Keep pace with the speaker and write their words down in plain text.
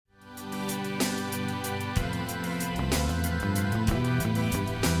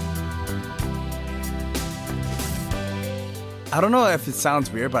I don't know if it sounds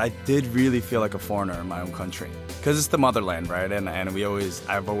weird, but I did really feel like a foreigner in my own country because it's the motherland, right? And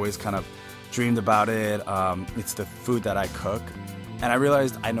I've always kind of dreamed about it. It's the food that I cook, and I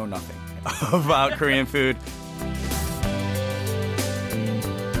realized I know nothing about Korean food.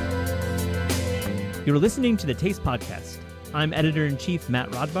 You're listening to the Taste Podcast. I'm Editor-in-Chief Matt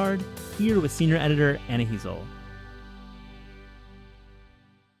Rodbard, here with Senior Editor Anna Hezel.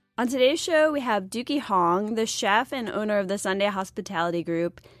 On today's show, we have Dookie Hong, the chef and owner of the Sunday Hospitality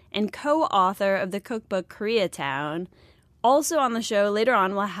Group and co-author of the cookbook Koreatown. Also on the show, later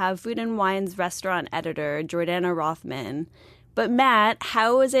on, we'll have Food and Wine's restaurant editor, Jordana Rothman. But Matt,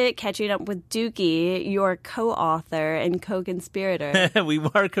 how was it catching up with Dookie, your co-author and co-conspirator? We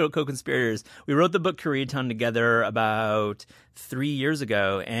were co-conspirators. We wrote the book Koreatown together about 3 years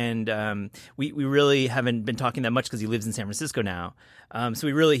ago, and we really haven't been talking that much because he lives in San Francisco now. So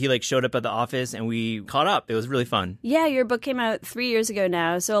he showed up at the office and we caught up. It was really fun. Yeah, your book came out 3 years ago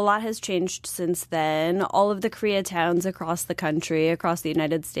now, so a lot has changed since then. All of the Koreatowns across the country, across the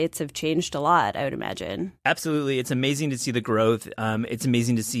United States have changed a lot, I would imagine. Absolutely. It's amazing to see the growth. It's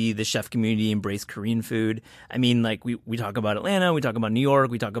amazing to see the chef community embrace Korean food. I mean, like we talk about Atlanta, we talk about New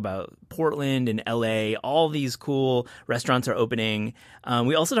York, we talk about Portland and LA. All these cool restaurants are opening.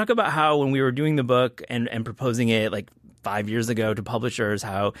 We also talk about how when we were doing the book and proposing it like 5 years ago to publishers,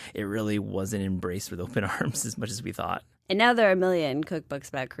 how it really wasn't embraced with open arms as much as we thought. And now there are a million cookbooks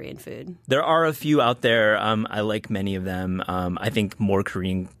about Korean food. There are a few out there. I like many of them. I think more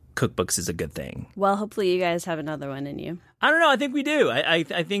Korean cookbooks is a good thing. Well, hopefully you guys have another one in you. I don't know. I think we do.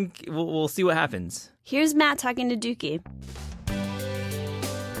 I think we'll see what happens. Here's Matt talking to Dookie.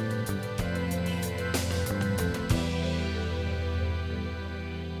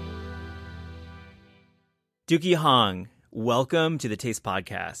 Dookie Hong, welcome to the Taste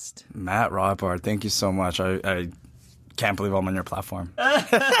Podcast. Matt Rodbard, thank you so much. I can't believe I'm on your platform.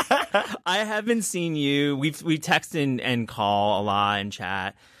 I haven't seen you. We text and call a lot and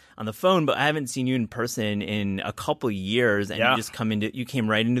chat on the phone, but I haven't seen you in person in a couple years. And you came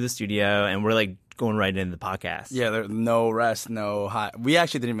right into the studio, and we're like going right into the podcast. Yeah, there's no rest, no high. We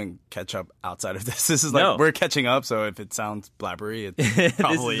actually didn't even catch up outside of this. This is like we're catching up. So if it sounds blabbery, it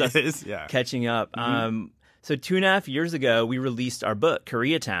probably is. Yeah, catching up. Mm-hmm. So 2.5 years ago, we released our book,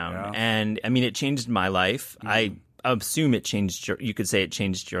 Koreatown. Yeah. And I mean, it changed my life. Mm-hmm. I assume it changed you could say it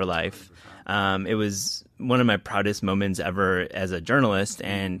changed your life. It was one of my proudest moments ever as a journalist,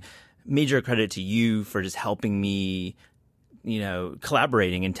 and major credit to you for just helping me,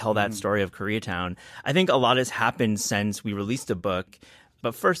 collaborating and tell that story of Koreatown. I think a lot has happened since we released a book.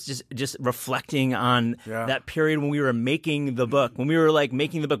 But first, just reflecting on that period when we were making the book. When we were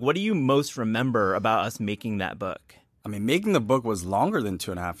making the book, what do you most remember about us making that book? I mean, making the book was longer than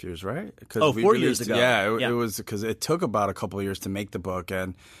 2.5 years, right? 4 years ago. Yeah, it was because it took about a couple of years to make the book.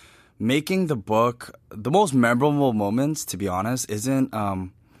 And making the book, the most memorable moments, to be honest, isn't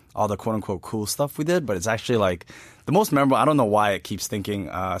all the quote-unquote cool stuff we did, but it's actually the most memorable. I don't know why it keeps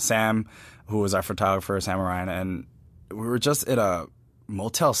thinking. Sam, who was our photographer, Sam Ryan, and we were just at a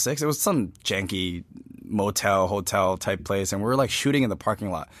Motel 6. It was some janky motel, hotel type place. And we were shooting in the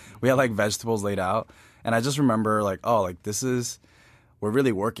parking lot. We had vegetables laid out. And I just remember we're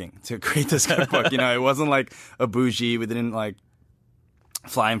really working to create this cookbook. It wasn't a bougie. We didn't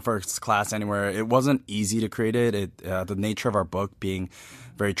fly in first class anywhere. It wasn't easy to create it. The nature of our book being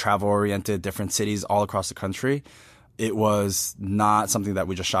very travel oriented, different cities all across the country. It was not something that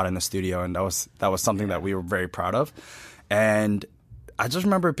we just shot in the studio. And that was something that we were very proud of. And I just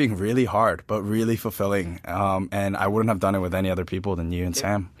remember it being really hard, but really fulfilling. And I wouldn't have done it with any other people than you and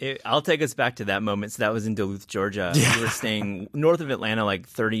Sam. I'll take us back to that moment. So that was in Duluth, Georgia. Yeah. We were staying north of Atlanta,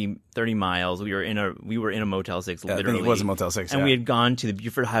 30 miles. We were in a Motel 6, literally. I think it was a Motel 6, And we had gone to the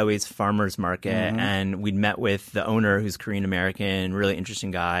Buford Highways Farmers Market, and we'd met with the owner, who's Korean American, really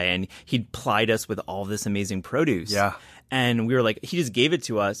interesting guy, and he'd plied us with all this amazing produce. Yeah. And we were he just gave it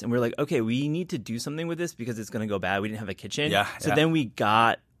to us. And we were okay, we need to do something with this because it's going to go bad. We didn't have a kitchen. So then we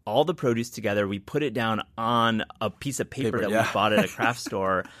got all the produce together. We put it down on a piece of paper that we bought at a craft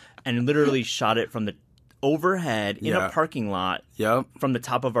store and literally shot it from the overhead in a parking lot from the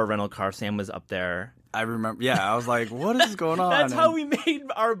top of our rental car. Sam was up there. I remember. Yeah, I was like, what is going on? That's how we made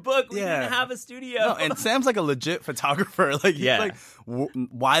our book. We didn't have a studio. No, and Sam's a legit photographer. He's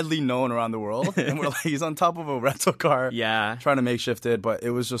widely known around the world. And we're he's on top of a rental car trying to makeshift it. But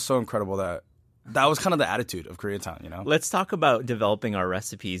it was just so incredible that was kind of the attitude of Koreatown, Let's talk about developing our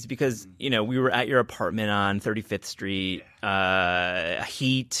recipes because, we were at your apartment on 35th Street.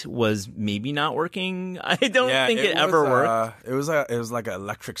 Heat was maybe not working. I don't think it ever worked. It was like an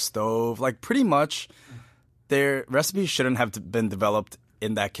electric stove. Pretty much their recipes shouldn't have been developed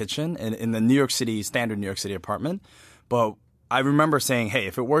in that kitchen in the New York City, standard New York City apartment. But I remember saying, hey,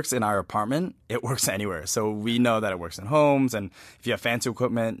 if it works in our apartment, it works anywhere. So we know that it works in homes, and if you have fancy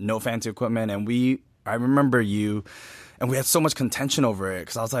equipment, no fancy equipment. And I remember you, and we had so much contention over it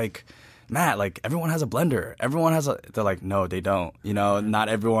because I was like, Matt, like everyone has a blender. They're like, no, they don't. You know, not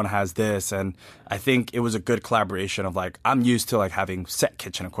everyone has this. And I think it was a good collaboration of like, I'm used to like having set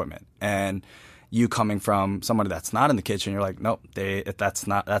kitchen equipment, and you coming from somebody that's not in the kitchen, you're like, nope, that's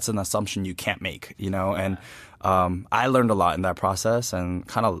an assumption you can't make, you know? And I learned a lot in that process and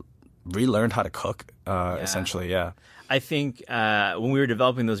kind of relearned how to cook, essentially, yeah. I think when we were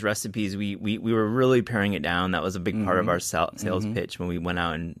developing those recipes, we were really paring it down. That was a big part of our sales pitch when we went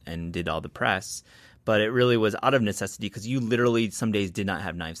out and did all the press. But it really was out of necessity because you literally some days did not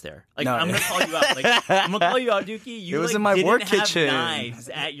have knives there. Like, no. I'm going to call you out. Like, I'm going to call you out, Dookie. You it was in my work kitchen. Knives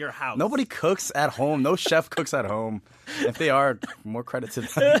at your house. Nobody cooks at home. No chef cooks at home. If they are, more credit to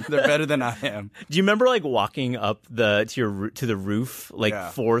them. They're better than I am. Do you remember like walking up to the roof, like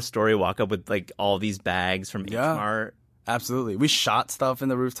 4-story walk up with like all these bags from H Mart? Absolutely. We shot stuff in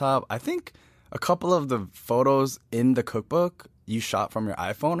the rooftop. I think a couple of the photos in the cookbook you shot from your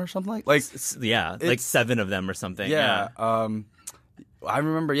iPhone or something like like 7 of them or something. Yeah. I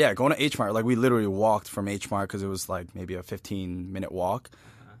remember, going to H Mart. Like we literally walked from H Mart because it was like maybe a 15-minute walk,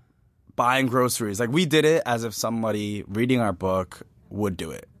 buying groceries. Like we did it as if somebody reading our book would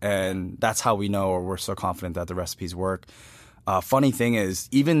do it, and that's how we know, or we're so confident that the recipes work. Funny thing is,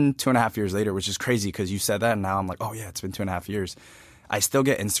 even 2.5 years later, which is crazy because you said that, and now I'm like, oh yeah, it's been 2.5 years. I still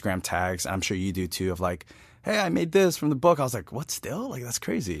get Instagram tags. I'm sure you do too. Of like, hey, I made this from the book. I was like, what, still? Like, that's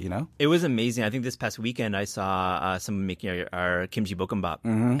crazy, you know? It was amazing. I think this past weekend I saw someone making our kimchi bokkeumbap,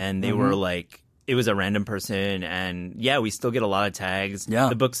 and they were like, it was a random person, and we still get a lot of tags. Yeah.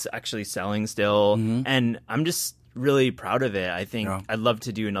 The book's actually selling still, and I'm just really proud of it. I think I'd love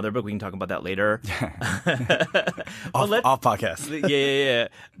to do another book. We can talk about that later. Off podcast. Yeah.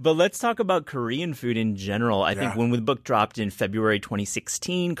 But let's talk about Korean food in general. I think when the book dropped in February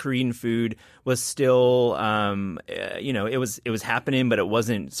 2016, Korean food was still, it was happening, but it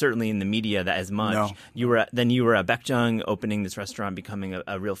wasn't certainly in the media that as much. No. You were at Baekjeong opening this restaurant, becoming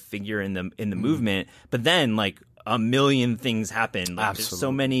a real figure in the movement. But then a million things happen. There's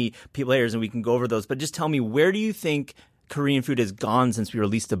so many players, and we can go over those. But just tell me, where do you think Korean food has gone since we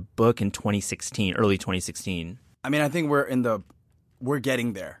released a book in 2016, early 2016? I mean, I think we're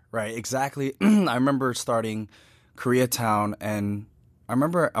getting there, right? Exactly. I remember starting Koreatown, and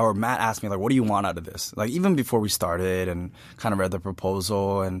Matt asked me, like, what do you want out of this? Like, even before we started and kind of read the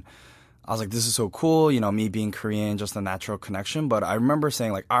proposal, and I was like, this is so cool, me being Korean, just a natural connection. But I remember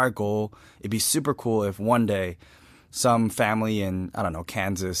saying, like, our goal, it'd be super cool if one day some family in, I don't know,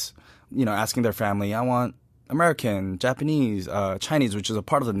 Kansas, asking their family, I want American, Japanese, Chinese, which is a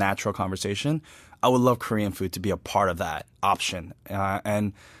part of the natural conversation. I would love Korean food to be a part of that option.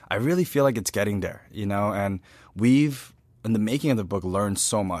 And I really feel like it's getting there, and we've, in the making of the book, learned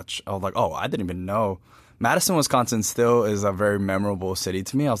so much. I was like, I didn't even know. Madison, Wisconsin still is a very memorable city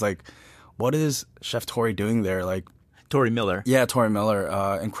to me. I was like, what is Chef Tori doing there? Like Tori Miller. Yeah, Tori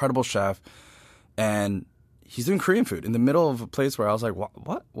Miller, incredible chef. And he's doing Korean food in the middle of a place where I was like,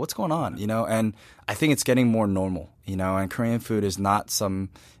 what's going on? And I think it's getting more normal, and Korean food is not some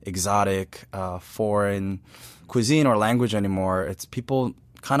exotic foreign cuisine or language anymore. It's people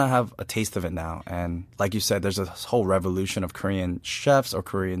kind of have a taste of it now. And like you said, there's a whole revolution of Korean chefs or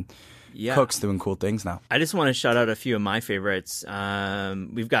Korean cooks doing cool things now. I just want to shout out a few of my favorites.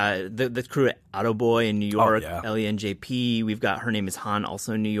 We've got the crew at Adoboy in New York, Ellie and JP. We've got Her Name is Han,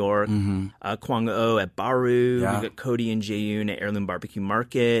 also in New York. Kwang O at Baru. We've got Cody and Jaeyoon at Heirloom Barbecue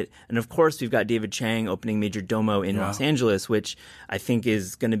Market. And of course, we've got David Chang opening Major Domo in Los Angeles, which I think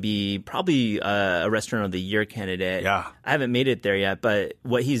is going to be probably a Restaurant of the Year candidate. Yeah. I haven't made it there yet, but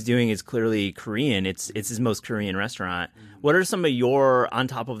what he's doing is clearly Korean. It's his most Korean restaurant. What are some of your, on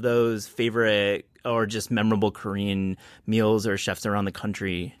top of those, favorite or just memorable Korean meals or chefs around the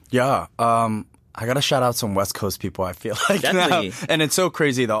country? Yeah. I got to shout out some West Coast people, I feel like. Definitely. Now. And it's so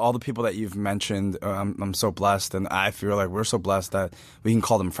crazy that all the people that you've mentioned, I'm so blessed. And I feel like we're so blessed that we can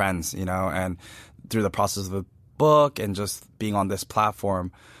call them friends, and through the process of the book and just being on this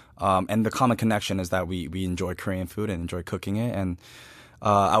platform. And the common connection is that we enjoy Korean food and enjoy cooking it. And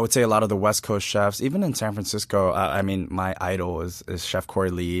I would say a lot of the West Coast chefs, even in San Francisco, I mean, my idol is Chef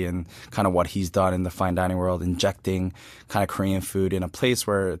Corey Lee and kind of what he's done in the fine dining world, injecting kind of Korean food in a place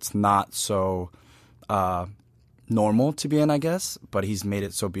where it's not so normal to be in, I guess, but he's made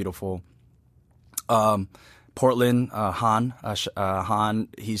it so beautiful. Portland, Han,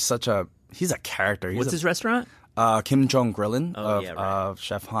 he's such a he's a character. What's his restaurant? Kim Jong Grillin yeah, right.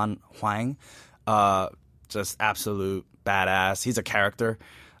 Chef Han Huang. Just absolute badass. He's a character.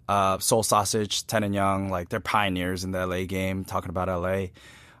 Soul Sausage, Ten and Young, like they're pioneers in the LA game, talking about LA.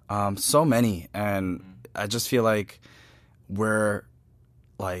 So many. And I just feel like we're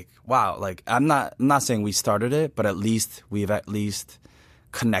like, wow, like I'm not saying we started it, but we've at least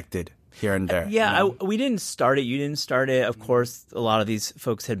connected here and there. Yeah, we didn't start it. You didn't start it. Of course, a lot of these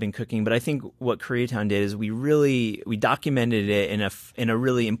folks had been cooking, but I think what Koreatown did is we documented it in a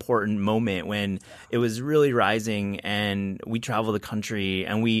really important moment when it was really rising, and we traveled the country,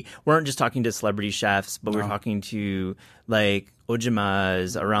 and we weren't just talking to celebrity chefs, but we were talking to like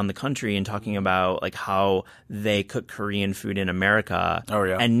ojimas around the country and talking about like how they cook Korean food in America. Oh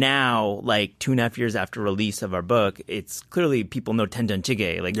yeah. And now, like 2.5 years after release of our book, it's clearly people know tenjang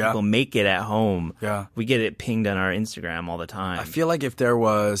jjigae. Like people make it at home. Yeah. We get it pinged on our Instagram all the time. I feel like if there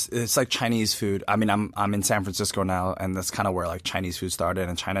was, it's like Chinese food. I mean, I'm in San Francisco now, and that's kind of where like Chinese food started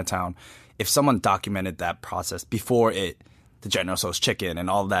in Chinatown. If someone documented that process before the General Tso's chicken and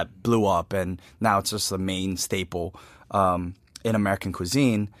all that blew up, and now it's just the main staple in American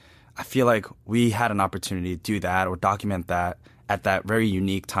cuisine, I feel like we had an opportunity to do that or document that at that very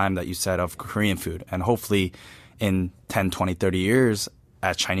unique time that you said of Korean food. And hopefully in 10, 20, 30 years,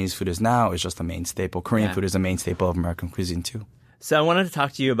 as Chinese food is now, is just the main staple. Korean food is the main staple of American cuisine too. So I wanted to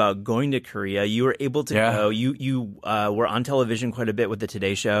talk to you about going to Korea. You were able to go. You were on television quite a bit with the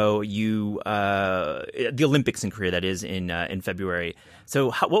Today Show. The Olympics in Korea, that is, in February.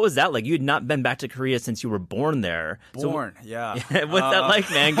 So what was that like? You had not been back to Korea since you were born there. Yeah. What's that like,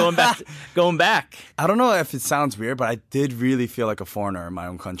 man? Going back. I don't know if it sounds weird, but I did really feel like a foreigner in my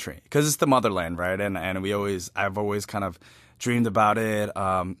own country because it's the motherland, right? And I've always kind of dreamed about it.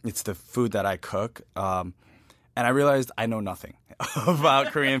 It's the food that I cook. And I realized I know nothing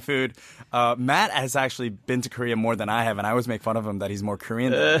about Korean food. Matt has actually been to Korea more than I have, and I always make fun of him that he's more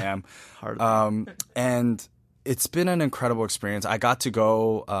Korean than I am. And it's been an incredible experience. I got to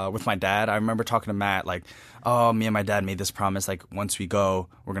go with my dad. I remember talking to Matt, like, oh, me and my dad made this promise, like, once we go,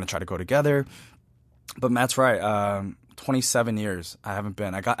 we're going to try to go together. But Matt's right. 27 years I haven't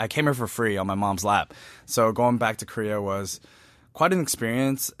been. I came here for free on my mom's lap. So going back to Korea was quite an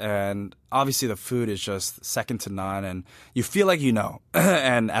experience, and obviously the food is just second to none, and you feel like you know.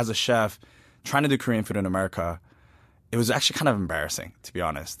 And as a chef, trying to do Korean food in America, it was actually kind of embarrassing, to be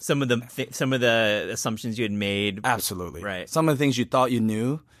honest. Some of the assumptions you had made. Absolutely. Right. Some of the things you thought you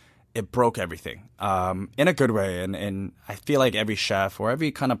knew, it broke everything in a good way. And I feel like every chef or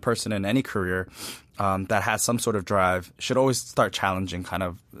every kind of person in any career that has some sort of drive should always start challenging kind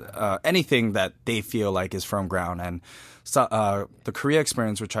of anything that they feel like is firm ground. And so, the Korea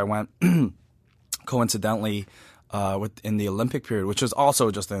experience, which I went coincidentally in the Olympic period, which was also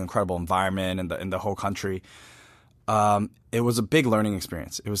just an incredible environment in the whole country. It was a big learning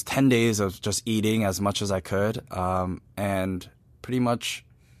experience. It was 10 days of just eating as much as I could, and pretty much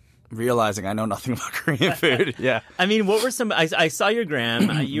realizing I know nothing about Korean food. Yeah. I mean, what were some? I saw your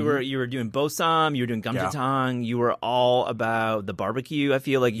gram. You were doing bossam. You were doing gamjatang. You were all about the barbecue. I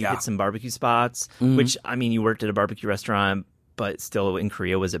feel like you hit some barbecue spots. Which, I mean, you worked at a barbecue restaurant, but still in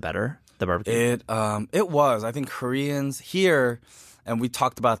Korea, was it better? The barbecue. It was. I think Koreans here, and we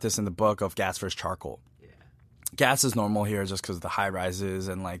talked about this in the book of gas versus charcoal. Gas is normal here just because of the high rises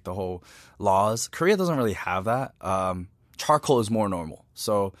and like the whole laws. Korea doesn't really have that. Charcoal is more normal.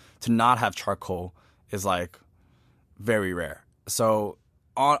 So to not have charcoal is like very rare. So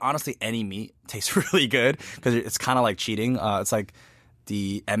honestly, any meat tastes really good because it's kind of like cheating. It's like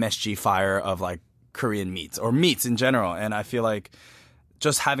the MSG fire of like Korean meats or meats in general. And I feel like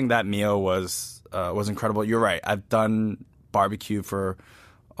just having that meal was incredible. You're right. I've done barbecue for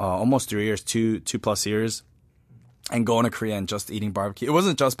almost 3 years, two plus years. And going to Korea and just eating barbecue. It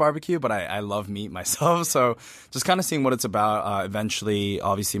wasn't just barbecue, but I love meat myself. So just kind of seeing what it's about. Eventually,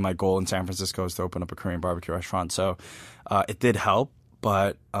 obviously, my goal in San Francisco is to open up a Korean barbecue restaurant. So it did help.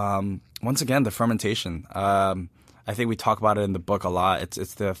 But once again, the fermentation. I think we talk about it in the book a lot.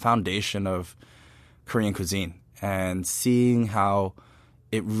 It's the foundation of Korean cuisine. And seeing how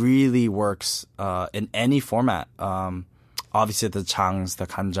it really works in any format. Obviously, the changs, the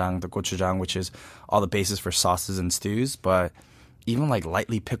kanjang, the gochujang, which is all the basis for sauces and stews, but even like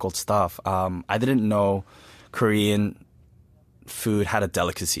lightly pickled stuff. I didn't know Korean food had a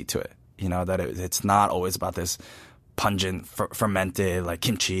delicacy to it. You know, that it's not always about this pungent, fermented, like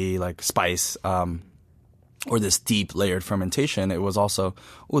kimchi, like spice, or this deep layered fermentation. It was also,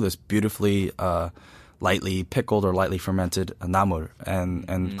 this beautifully lightly pickled or lightly fermented namul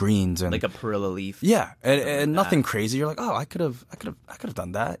and greens and like a perilla leaf. Yeah, and nothing crazy. You're like, oh, I could have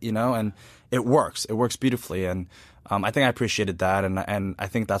done that, you know, and it works. It works beautifully, and I think I appreciated that, and I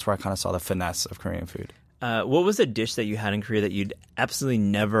think that's where I kind of saw the finesse of Korean food. What was a dish that you had in Korea that you'd absolutely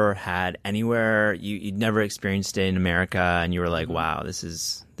never had anywhere? You'd never experienced it in America, and you were like, wow, this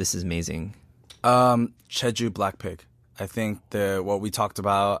is amazing. Jeju black pig. I think what we talked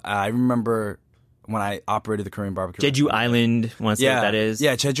about. I remember when I operated the Korean barbecue. Jeju Island, want to say what that is?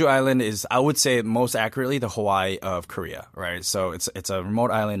 Yeah, Jeju Island is, I would say most accurately, the Hawaii of Korea, right? So it's a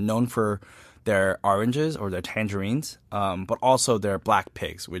remote island known for their oranges or their tangerines, but also their black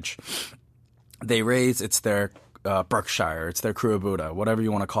pigs, which they raise. It's their Berkshire, it's their Kurabuda, whatever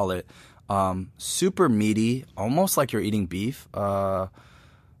you want to call it. Super meaty, almost like you're eating beef.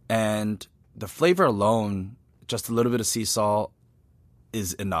 And the flavor alone, just a little bit of sea salt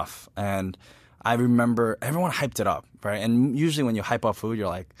is enough. And I remember everyone hyped it up, right? And usually when you hype up food, you're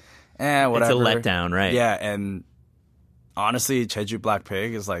like, whatever. It's a letdown, right? Yeah, and honestly, Jeju Black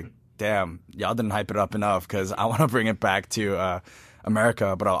Pig is like, damn, y'all didn't hype it up enough because I want to bring it back to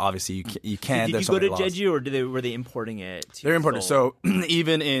America, but obviously you can't. Did you go to Jeju, or were they importing it? They're importing. Seoul? So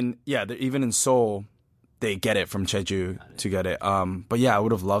even in Seoul, they get it from Jeju to get it. But yeah, I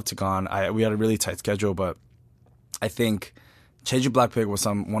would have loved to gone. We had a really tight schedule, but I think Jeju Black Pig was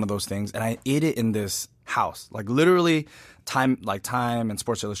one of those things, and I ate it in this house. Like literally, Time and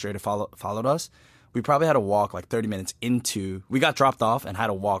Sports Illustrated followed us. We probably had to walk like 30 minutes into. We got dropped off and had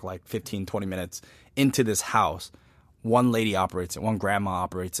to walk like 15, 20 minutes into this house. One lady operates it. One grandma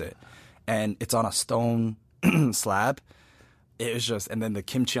operates it, and it's on a stone slab. It was just, and then the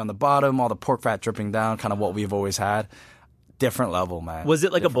kimchi on the bottom, all the pork fat dripping down, kind of what we've always had. Different level, man. Was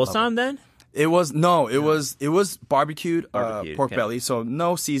it like Different a bossam then? It was barbecued pork belly, so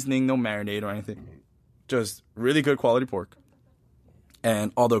no seasoning, no marinade or anything. Just really good quality pork.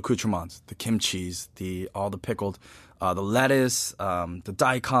 And all the accoutrements, the kimchis, all the pickled, the lettuce, the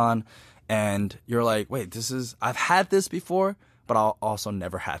daikon, and you're like, wait, I've had this before, but I'll also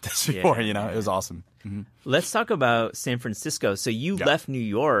never had this before. Yeah, you know, it was awesome. Mm-hmm. Let's talk about San Francisco. So you left New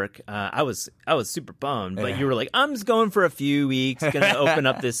York. I was super bummed, but you were like, I'm just going for a few weeks, gonna open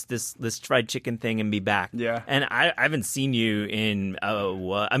up this fried chicken thing and be back. Yeah. And I haven't seen you in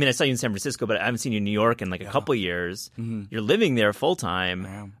I mean, I saw you in San Francisco, but I haven't seen you in New York in like a couple years. Mm-hmm. You're living there full time.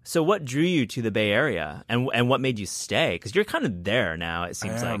 Yeah. So what drew you to the Bay Area, and what made you stay? Because you're kind of there now. It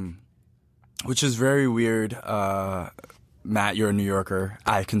seems like, which is very weird. Matt, you're a New Yorker.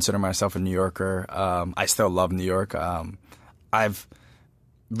 I consider myself a New Yorker. I still love New York. I've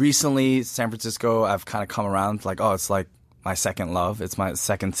recently, San Francisco, I've kind of come around like, oh, it's like my second love. It's my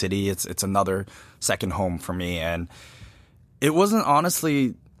second city. It's another second home for me. And it wasn't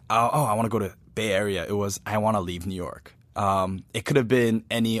honestly, I want to go to Bay Area. It was, I want to leave New York. It could have been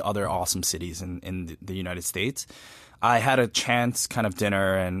any other awesome cities in the United States. I had a chance kind of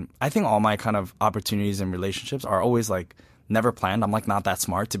dinner, and I think all my kind of opportunities and relationships are always like never planned. I'm like not that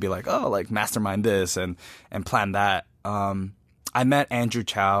smart to be like, oh, like mastermind this and plan that. I met Andrew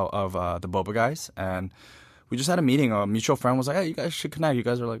Chow of the Boba Guys, and we just had a meeting. A mutual friend was like, hey, you guys should connect. You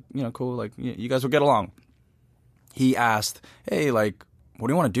guys are like, cool. Like you guys will get along. He asked, hey, like, what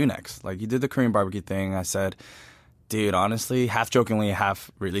do you want to do next? Like, you did the Korean barbecue thing. I said, dude, honestly, half jokingly,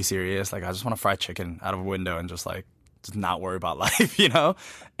 half really serious. Like, I just want to fry chicken out of a window and just not worry about life,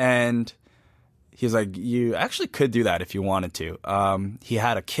 And he's like, you actually could do that if you wanted to. He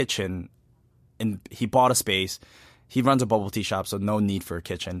had a kitchen, and he bought a space. He runs a bubble tea shop, so no need for a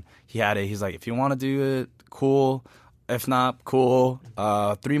kitchen. He's like, if you want to do it, cool. If not, cool.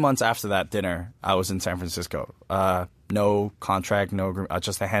 3 months after that dinner, I was in San Francisco. No contract,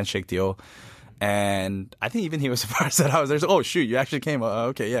 just a handshake deal. And I think even he was surprised that I was there. So, oh, shoot, you actually came.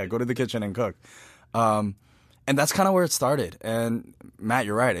 Okay, yeah, go to the kitchen and cook. And that's kind of where it started. And Matt,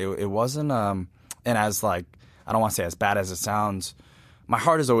 you're right. It wasn't, and as like, I don't want to say as bad as it sounds, my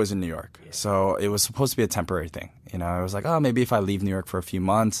heart is always in New York. So it was supposed to be a temporary thing. It was like, oh, maybe if I leave New York for a few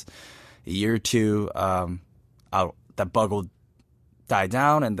months, a year or two, that bug will die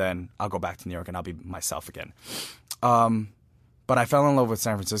down, and then I'll go back to New York and I'll be myself again. But I fell in love with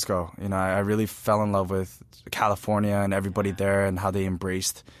San Francisco. I really fell in love with California and everybody there and how they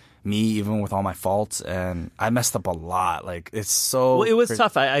embraced me, even with all my faults, and I messed up a lot. Like, it's so... Well, it was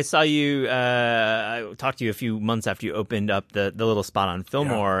tough. I saw you, I talked to you a few months after you opened up the little spot on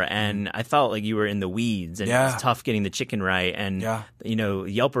Fillmore, and I felt like you were in the weeds, and it was tough getting the chicken right, and,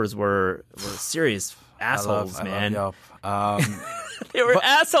 Yelpers were serious assholes, man. I love Yelp. They were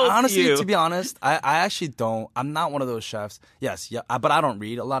assholes honestly, to you. To be honest, I actually don't... I'm not one of those chefs. Yes, but I don't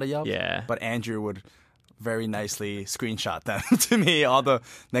read a lot of Yelp. Yeah. But Andrew would very nicely screenshot them to me, all the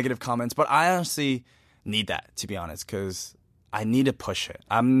negative comments. But I honestly need that, to be honest, because I need to push it.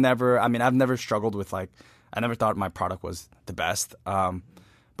 I've never struggled with I never thought my product was the best.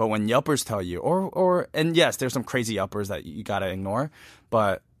 But when Yelpers tell you, and yes, there's some crazy Yelpers that you gotta ignore,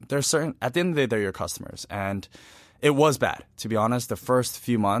 but there's certain, at the end of the day, they're your customers. And it was bad, to be honest. The first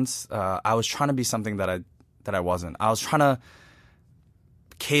few months, I was trying to be something that I wasn't. I was trying to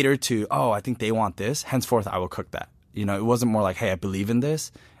cater to, I think they want this, henceforth I will cook that. It wasn't more like, hey, I believe in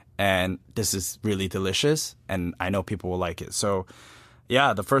this, and this is really delicious, and I know people will like it. So,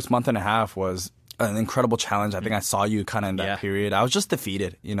 yeah, the first month and a half was an incredible challenge. I think I saw you kind of in that period. I was just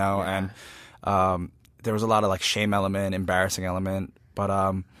defeated, and there was a lot of shame element, embarrassing element,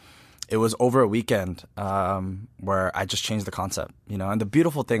 but it was over a weekend where I just changed the concept, and the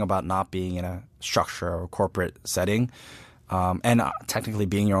beautiful thing about not being in a structure or corporate setting and technically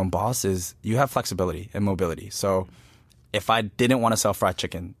being your own boss is you have flexibility and mobility. So if I didn't want to sell fried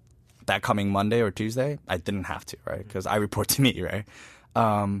chicken that coming Monday or Tuesday, I didn't have to, right? Because I report to me, right?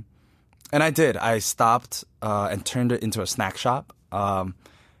 And I did. I stopped and turned it into a snack shop.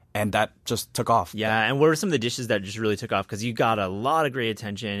 And that just took off. Yeah, and what were some of the dishes that just really took off? Because you got a lot of great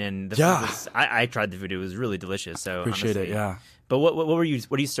attention, and the food was, I tried the food; it was really delicious. So appreciate honestly. it. Yeah. But what are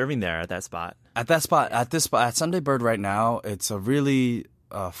you serving there at that spot? At this spot at Sunday Bird right now, it's a really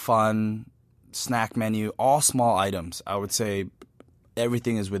fun snack menu, all small items. I would say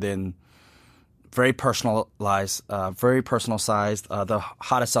everything is within very personalized, very personal sized. The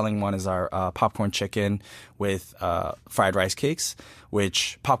hottest selling one is our popcorn chicken with fried rice cakes,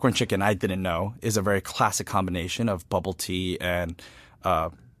 which popcorn chicken, I didn't know, is a very classic combination of bubble tea and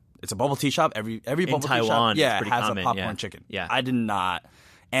it's a bubble tea shop. Every bubble tea Taiwan, shop has common, a popcorn chicken. Yeah. I did not.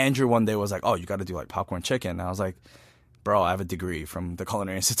 Andrew one day was like, "Oh, you got to do popcorn chicken." And I was like, "Bro, I have a degree from the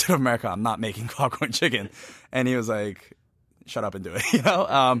Culinary Institute of America. I'm not making popcorn chicken." And he was like, "Shut up and do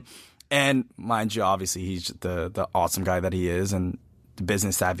it," And mind you, obviously, he's the awesome guy that he is and the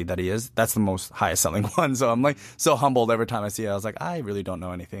business savvy that he is. That's the most highest selling one. So I'm so humbled every time I see it. I was like, I really don't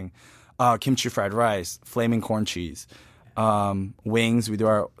know anything. Kimchi fried rice, flaming corn cheese, wings. We do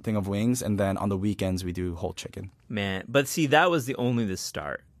our thing of wings. And then on the weekends, we do whole chicken. Man, but see, that was the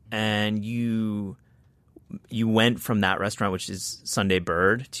start. And you went from that restaurant, which is Sunday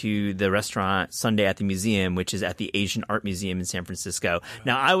Bird, to the restaurant Sunday at the Museum, which is at the Asian Art Museum in San Francisco.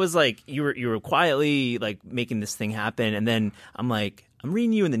 Now, I was like, you were quietly making this thing happen, and then I'm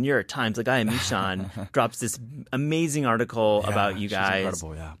reading you in the New York Times. The guy Mishan drops this amazing article about you guys,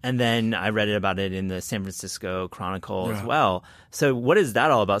 incredible, yeah. And then I read about it in the San Francisco Chronicle as well. So, what is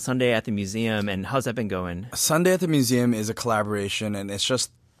that all about? Sunday at the Museum, and how's that been going? Sunday at the Museum is a collaboration, and it's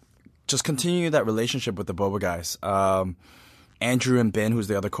just continue that relationship with the Boba guys. Andrew and Ben, who's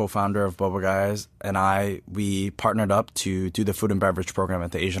the other co-founder of Boba Guys, and we partnered up to do the food and beverage program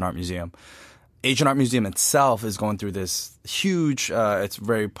at the Asian Art Museum. Asian Art Museum itself is going through this huge, it's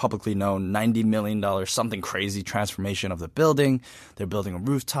very publicly known, $90 million, something crazy transformation of the building. They're building a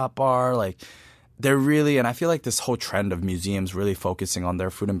rooftop bar. They're really, and I feel like this whole trend of museums really focusing on their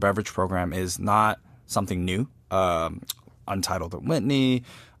food and beverage program is not something new. Untitled at Whitney,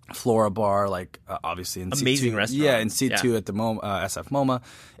 Flora Bar, obviously in amazing C2, restaurant. Yeah, in C2 at the SF MoMA.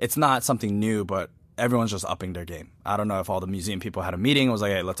 It's not something new, but everyone's just upping their game. I don't know if all the museum people had a meeting. It was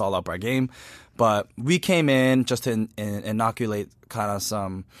like, hey, let's all up our game. But we came in just to inoculate kind of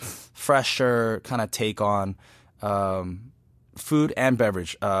some fresher kind of take on food and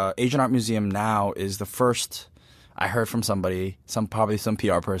beverage. Asian Art Museum now is the first. I heard from somebody, probably some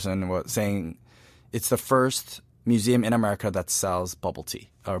PR person, was saying it's the first museum in America that sells bubble tea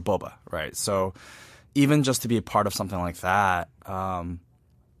or boba, right? So even just to be a part of something like that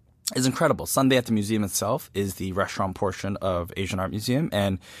is incredible. Sunday at the Museum itself is the restaurant portion of Asian Art Museum,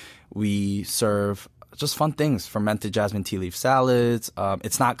 and we serve just fun things, fermented jasmine tea leaf salads.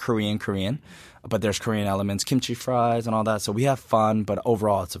 It's not Korean, but there's Korean elements, kimchi fries and all that. So we have fun, but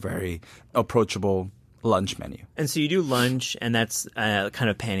overall it's a very approachable lunch menu. And so you do lunch, and that's kind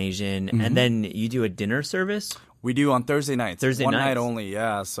of Pan-Asian, and then you do a dinner service? We do on Thursday nights. One night only,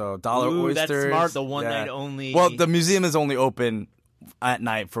 yeah. So dollar oysters. That's smart, the one night only. Well, the museum is only open at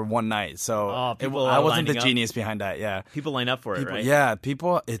night for one night. So I wasn't the genius behind that, yeah. People line up for it, right? Yeah,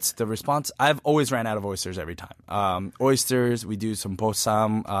 it's the response. I've always ran out of oysters every time. Oysters, we do some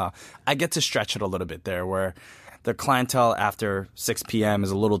bossam. I get to stretch it a little bit there where the clientele after 6 p.m. is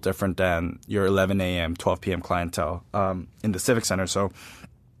a little different than your 11 a.m., 12 p.m. clientele in the Civic Center. So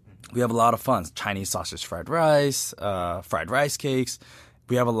we have a lot of fun. Chinese sausage fried rice cakes.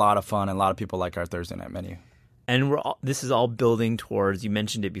 We have a lot of fun, and a lot of people like our Thursday night menu. And this is all building towards, you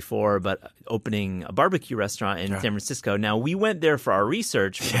mentioned it before, but opening a barbecue restaurant in San Francisco. Now, we went there for our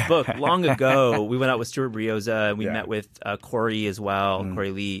research for the book long ago. We went out with Stuart Brioza. We met with Corey as well,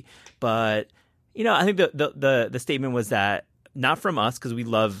 Corey Lee. But, I think the statement was that, not from us, because we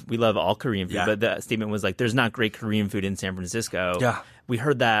love all Korean food, but the statement was like, there's not great Korean food in San Francisco. Yeah. We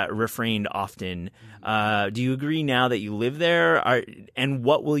heard that refrained often. Do you agree now that you live there? And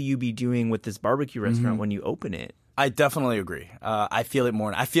what will you be doing with this barbecue restaurant when you open it? I definitely agree. I feel it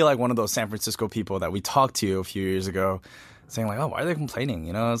more. I feel like one of those San Francisco people that we talked to a few years ago saying like, oh, why are they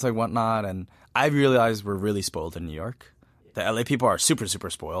complaining? It's like whatnot. And I realized we're really spoiled in New York. The LA people are super, super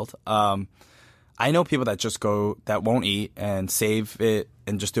spoiled. I know people that won't eat and save it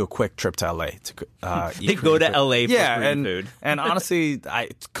and just do a quick trip to LA to eat. They go to LA for Korean food. And honestly, I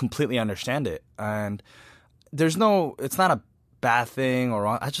completely understand it. And it's not a bad thing or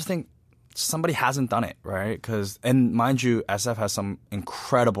wrong. I just think somebody hasn't done it, right? And mind you, SF has some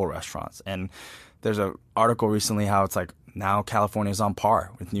incredible restaurants. And there's an article recently how it's like now California is on par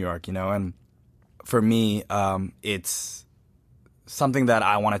with New York, and for me, it's something that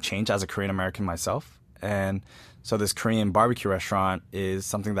I want to change as a Korean American myself. And so this Korean barbecue restaurant is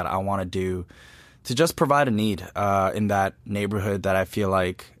something that I want to do to just provide a need in that neighborhood that I feel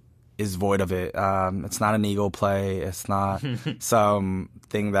like is void of it. It's not an ego play. It's not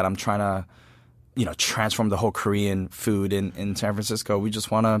something that I'm trying to, transform the whole Korean food in San Francisco. We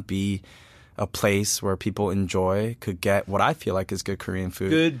just want to be a place where people could get what I feel like is good Korean food.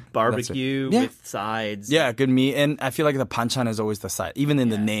 Good barbecue with sides. Yeah, good meat. And I feel like the banchan is always the side. Even in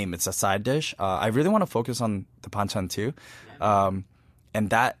the name, it's a side dish. I really want to focus on the banchan too. And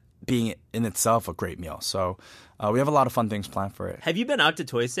that being in itself a great meal. So we have a lot of fun things planned for it. Have you been out to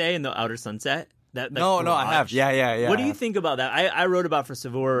Toysay in the Outer Sunset? No, I have. Yeah. What do you think about that? I wrote about for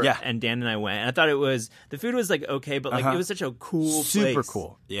Savor, and Dan and I went, and I thought the food was like okay, but like it was such a cool super place.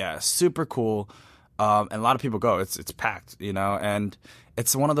 Cool. Yeah, super cool. And a lot of people go. It's packed, and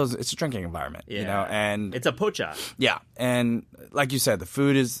it's one of those. It's a drinking environment, and it's a pocha. Yeah, and like you said, the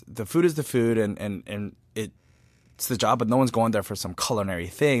food is the food, and it's the job. But no one's going there for some culinary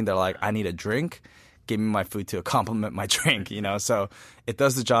thing. They're like, I need a drink. Give me my food to complement my drink, So it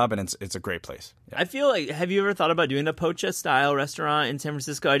does the job, and it's a great place. Yeah. I feel like, have you ever thought about doing a pocha style restaurant in San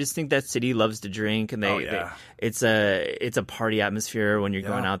Francisco? I just think that city loves to drink, and it's a party atmosphere when you're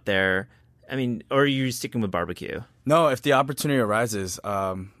going out there. I mean, or are you sticking with barbecue? No, if the opportunity arises,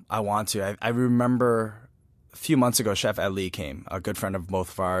 I want to. I remember a few months ago, Chef Ed Lee came, a good friend of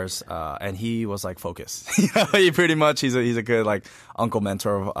both of ours, and he was like, focus. He pretty much, he's a good like uncle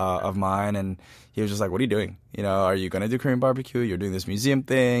mentor of mine, and he was just like, what are you doing? Are you going to do Korean barbecue? You're doing this museum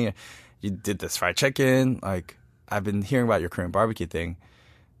thing. You did this fried chicken. Like, I've been hearing about your Korean barbecue thing.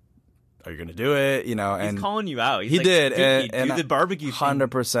 Are you going to do it? And he's calling you out. He's he like, did. And do the barbecue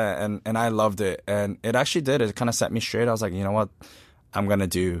 100%. And I loved it. And it actually did. It kind of set me straight. I was like, you know what? I'm going to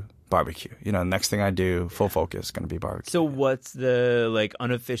do barbecue. Next thing I do, full focus, going to be barbecue. So what's the like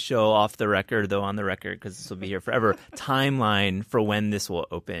unofficial, off the record, though on the record, because this will be here forever, timeline for when this will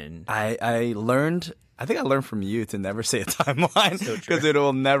open? I think I learned from you to never say a timeline because it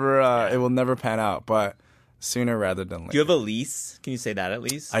will never pan out. But sooner rather than later. Do you have a lease? Can you say that at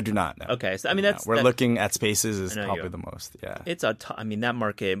least? I do not. No. Okay, so I mean we're looking at Spaces is probably the most. Yeah, it's I mean that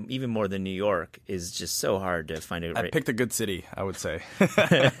market, even more than New York, is just so hard to find a. I picked a good city, I would say.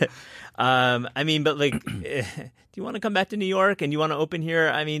 I mean, but like, do you want to come back to New York and you want to open here?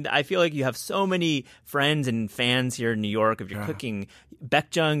 I mean, I feel like you have so many friends and fans here in New York. If you're cooking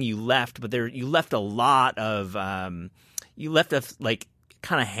Baekjung, you left, but you left a lot of like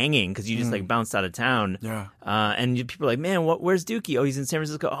kind of hanging because you just like bounced out of town. Yeah. And people are like, man, where's Dookie? Oh, he's in San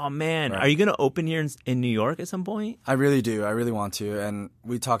Francisco. Oh man, Are you going to open here in New York at some point? I really do. I really want to. And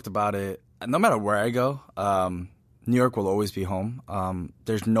we talked about it. No matter where I go, New York will always be home.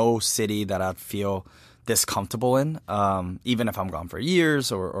 There's no city that I'd feel this comfortable in, even if I'm gone for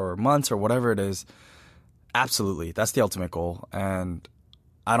years or months or whatever it is. Absolutely. That's the ultimate goal. And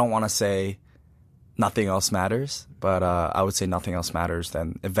I don't want to say nothing else matters, but I would say nothing else matters.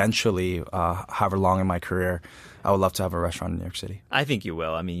 Then eventually, however long in my career, I would love to have a restaurant in New York City. I think you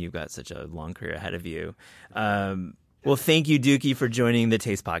will. I mean, you've got such a long career ahead of you. Well, thank you, Dookie, for joining the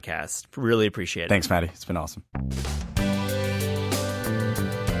Taste Podcast. Really appreciate it. Thanks, Maddie. It's been awesome.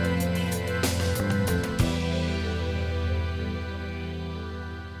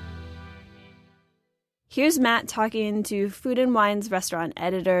 Here's Matt talking to Food and Wine's restaurant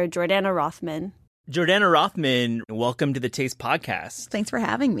editor, Jordana Rothman. Jordana Rothman, welcome to the Taste Podcast. Thanks for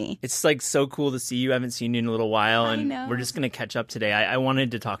having me. It's like so cool to see you. I haven't seen you in a little while, I and know. we're just going to catch up today. I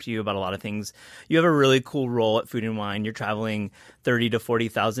wanted to talk to you about a lot of things. You have a really cool role at Food and Wine. You're traveling 30 to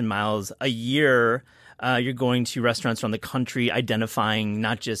 40,000 miles a year. You're going to restaurants around the country, identifying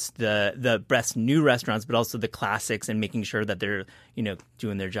not just the best new restaurants, but also the classics and making sure that they're,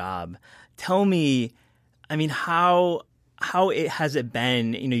 doing their job. Tell me, how has it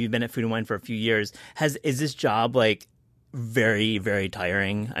been? You've been at Food and Wine for a few years. Is this job like very, very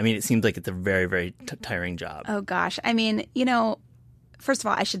tiring? It seems like it's a very, very tiring job. Oh, gosh. First of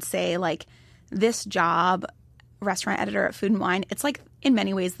all, I should say, like, this job, restaurant editor at Food and Wine, it's like in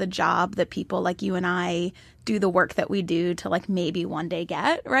many ways the job that people like you and I do the work that we do to like maybe one day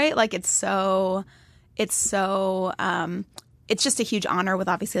get, right? Like it's just a huge honor with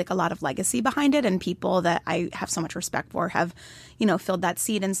obviously like a lot of legacy behind it, and people that I have so much respect for have, filled that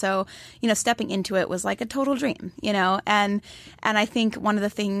seat. And so, stepping into it was like a total dream, and I think one of the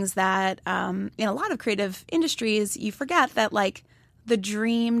things that in a lot of creative industries, you forget that like the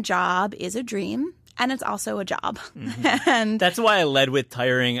dream job is a dream. And it's also a job. Mm-hmm. And that's why I led with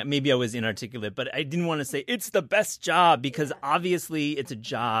tiring. Maybe I was inarticulate, but I didn't want to say it's the best job because obviously it's a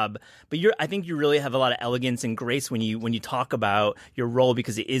job. But I think you really have a lot of elegance and grace when you talk about your role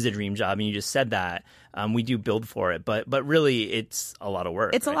because it is a dream job, and you just said that. We do build for it, but really it's a lot of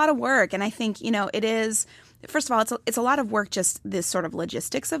work. It's right? A lot of work, and I think it is. First of all, it's a lot of work, just this sort of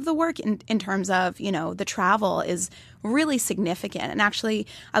logistics of the work in terms of, the travel is really significant. And actually,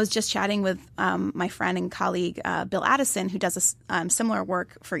 I was just chatting with my friend and colleague, Bill Addison, who does a similar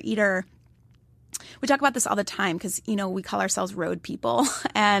work for Eater. We talk about this all the time because, we call ourselves road people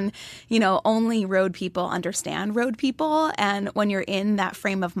and, only road people understand road people. And when you're in that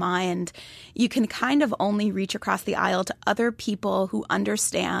frame of mind, you can kind of only reach across the aisle to other people who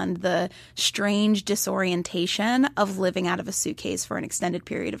understand the strange disorientation of living out of a suitcase for an extended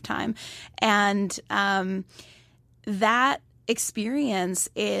period of time. And that experience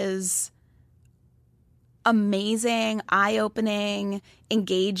is amazing, eye-opening,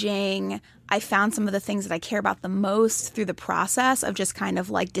 engaging. I found some of the things that I care about the most through the process of just kind of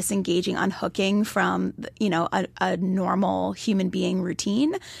like disengaging, unhooking from, a normal human being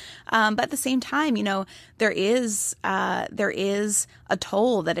routine. But at the same time, there is a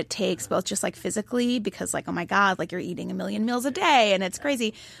toll that it takes, both just like physically, because like, oh my God, like you're eating 1 million meals a day and it's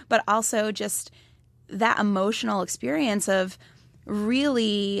crazy, but also just that emotional experience of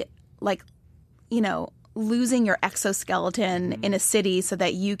really like, losing your exoskeleton in a city so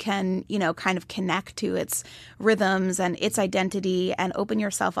that you can, kind of connect to its rhythms and its identity and open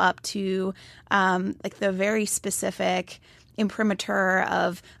yourself up to like the very specific imprimatur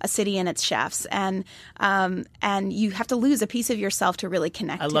of a city and its chefs, and you have to lose a piece of yourself to really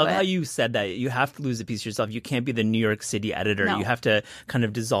connect to it. I love how you said that. You have to lose a piece of yourself. You can't be the New York City editor. No. You have to kind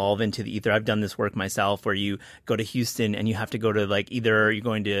of dissolve into the ether. I've done this work myself where you go to Houston and you have to go to like either you're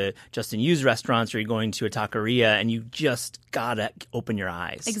going to Justin Yu's restaurants or you're going to a taqueria, and you just gotta open your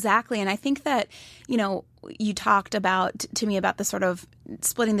eyes. Exactly. And I think that, you talked to me about the sort of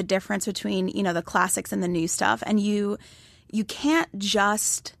splitting the difference between, the classics and the new stuff. And you can't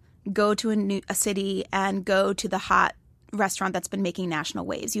just go to a city and go to the hot restaurant that's been making national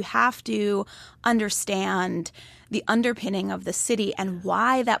waves. You have to understand the underpinning of the city and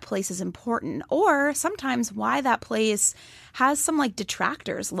why that place is important, or sometimes why that place has some like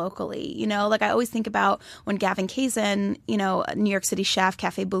detractors locally. Like I always think about when Gavin Kazin, a New York City chef,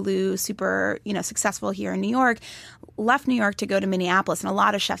 Café Ballou, super, successful here in New York, left New York to go to Minneapolis. And a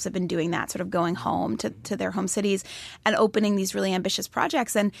lot of chefs have been doing that, sort of going home to their home cities and opening these really ambitious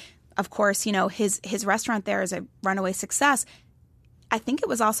projects. And of course, his restaurant there is a runaway success. I think it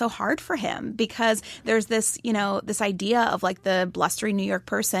was also hard for him because there's this, this idea of like the blustery New York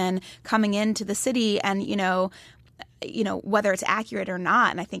person coming into the city and, whether it's accurate or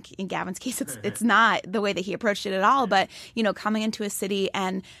not. And I think in Gavin's case, it's not the way that he approached it at all. But, coming into a city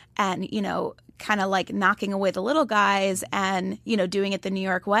and kind of like knocking away the little guys and, doing it the New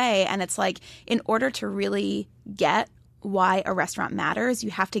York way. And it's like, in order to really get why a restaurant matters,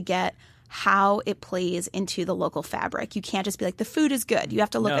 you have to get how it plays into the local fabric. You can't just be like, the food is good. You have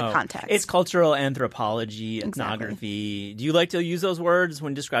to look at context. It's cultural anthropology, ethnography. Do you like to use those words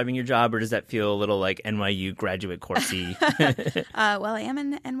when describing your job, or does that feel a little like NYU graduate coursey? Well, I am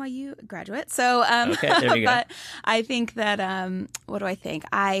an NYU graduate, so okay, there you go. But I think that what do I think?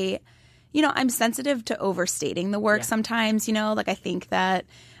 I'm sensitive to overstating the work sometimes. Like I think that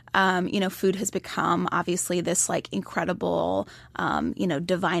Food has become obviously this like incredible,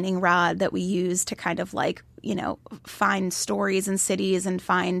 divining rod that we use to kind of like, find stories in cities and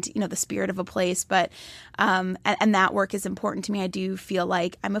find, the spirit of a place. But, and that work is important to me. I do feel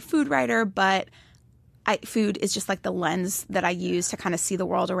like I'm a food writer, but food is just like the lens that I use to kind of see the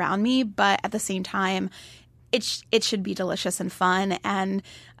world around me. But at the same time, it should be delicious and fun. And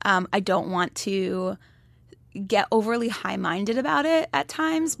I don't want to get overly high-minded about it at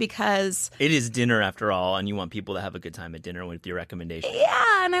times because it is dinner after all, and you want people to have a good time at dinner with your recommendation.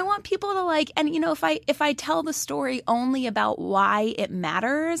 Yeah, and I want people to like, and if I tell the story only about why it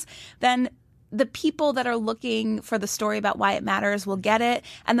matters, then the people that are looking for the story about why it matters will get it.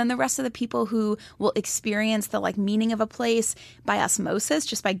 And then the rest of the people who will experience the like meaning of a place by osmosis,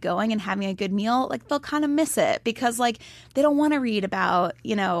 just by going and having a good meal, like they'll kind of miss it because like they don't want to read about,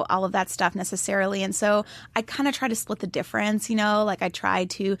 all of that stuff necessarily. And so I kind of try to split the difference, like I try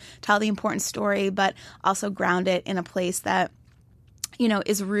to tell the important story, but also ground it in a place that,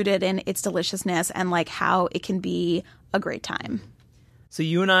 is rooted in its deliciousness and like how it can be a great time. So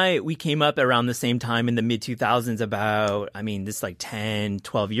you and I, we came up around the same time in the mid-2000s this like 10,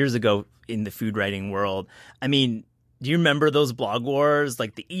 12 years ago in the food writing world. I mean, do you remember those blog wars,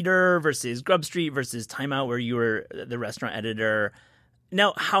 like The Eater versus Grub Street versus Time Out, where you were the restaurant editor?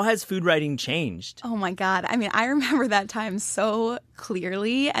 Now, how has food writing changed? Oh, my God. I mean, I remember that time so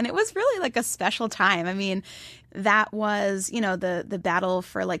clearly, and it was really like a special time. I mean, that was, the battle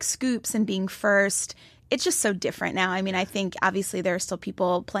for like scoops and being first. It's just so different now. I mean, I think obviously there are still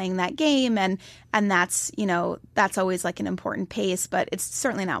people playing that game and that's, that's always like an important pace, but it's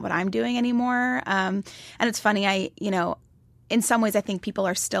certainly not what I'm doing anymore. And it's funny, in some ways I think people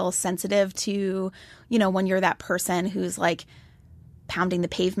are still sensitive to, when you're that person who's like pounding the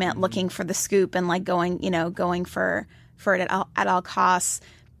pavement, looking for the scoop and like going for it at all costs.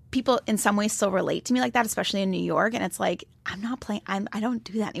 People in some ways still relate to me like that, especially in New York. And it's like, I'm not playing. I don't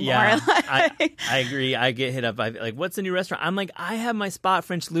do that anymore. Yeah, I agree. I get hit up by like, what's the new restaurant? I'm like, I have my spot,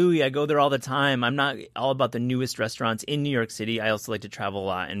 French Louis. I go there all the time. I'm not all about the newest restaurants in New York City. I also like to travel a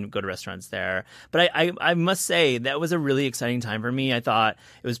lot and go to restaurants there. But I must say that was a really exciting time for me. I thought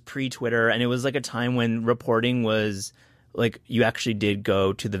it was pre-Twitter, and it was like a time when reporting was like you actually did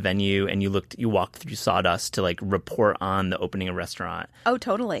go to the venue and you walked through sawdust to like report on the opening of a restaurant. Oh,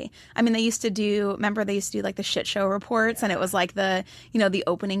 totally. I mean, they used to do like the shit show reports, and it was like the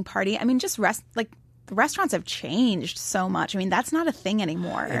opening party. I mean, just the restaurants have changed so much. I mean, that's not a thing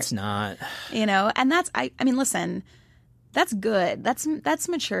anymore. It's not. And that's I mean, listen, that's good. That's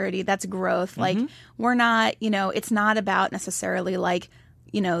maturity. That's growth. Mm-hmm. Like we're not, it's not about necessarily like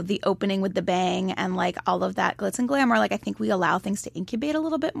the opening with the bang and like all of that glitz and glamour. Like I think we allow things to incubate a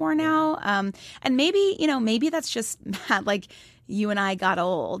little bit more now. And maybe that's just like you and I got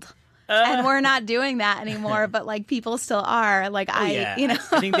old. And we're not doing that anymore, but like people still are. Like I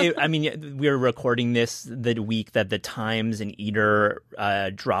think we're recording this the week that the Times and Eater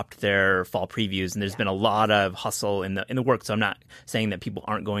dropped their fall previews, and there's been a lot of hustle in the work. So I'm not saying that people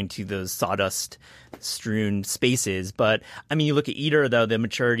aren't going to those sawdust strewn spaces, but I mean, you look at Eater though, the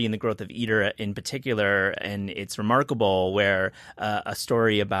maturity and the growth of Eater in particular, and it's remarkable. Where a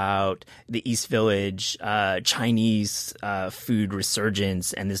story about the East Village Chinese food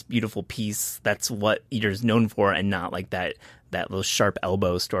resurgence and this beautiful piece, that's what Eater's known for, and not like that little sharp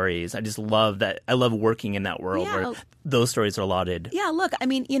elbow stories. I just love that. I love working in that world where those stories are lauded. Yeah, look, I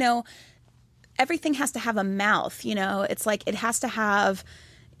mean, everything has to have a mouth, it's like it has to have,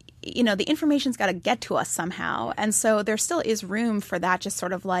 the information's got to get to us somehow. And so there still is room for that, just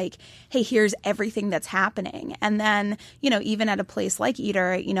sort of like, hey, here's everything that's happening. And then, even at a place like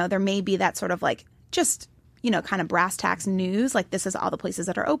Eater, there may be that sort of like just kind of brass tacks news, like this is all the places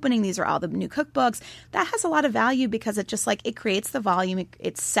that are opening, these are all the new cookbooks. That has a lot of value because it just like, it creates the volume,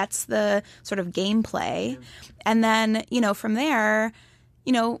 it sets the sort of gameplay. And then, from there,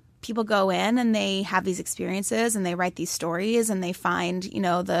 people go in and they have these experiences and they write these stories and they find,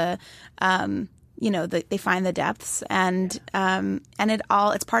 they find the depths and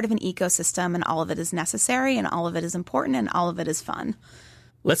it's part of an ecosystem, and all of it is necessary and all of it is important and all of it is fun.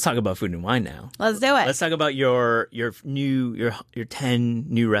 Let's talk about Food and Wine now. Let's do it. Let's talk about your 10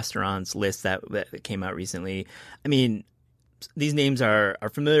 new restaurants list that came out recently. I mean, these names are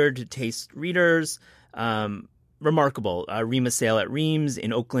familiar to taste readers. Remarkable. Rima Sale at Reams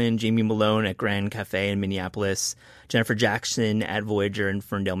in Oakland, Jamie Malone at Grand Cafe in Minneapolis, Jennifer Jackson at Voyager in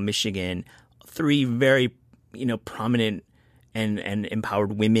Ferndale, Michigan. 3 very, prominent and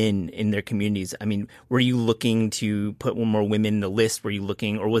empowered women in their communities. I mean, were you looking to put one more women in the list? Were you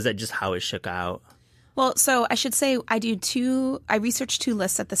looking, or was that just how it shook out? Well, so I should say I research 2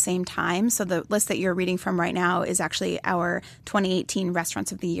 lists at the same time. So the list that you're reading from right now is actually our 2018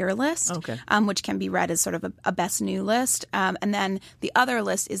 Restaurants of the Year list, which can be read as sort of a best new list. And then the other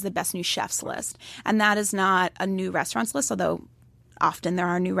list is the best new chefs list. And that is not a new restaurants list, although often there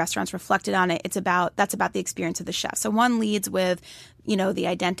are new restaurants reflected on it. That's about the experience of the chef. So one leads with, the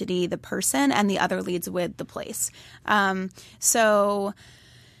identity, the person, and the other leads with the place. That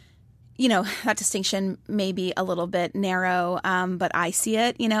distinction may be a little bit narrow, but I see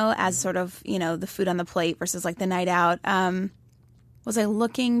it, as sort of, the food on the plate versus like the night out. Was I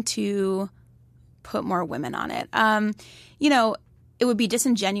looking to put more women on it? It would be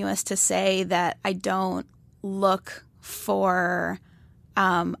disingenuous to say that I don't look for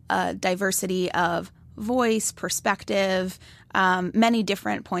a diversity of voice, perspective, many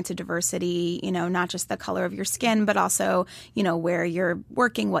different points of diversity, not just the color of your skin, but also, where you're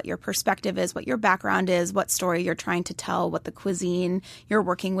working, what your perspective is, what your background is, what story you're trying to tell, what the cuisine you're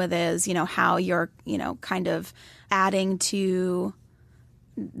working with is, how you're, kind of adding to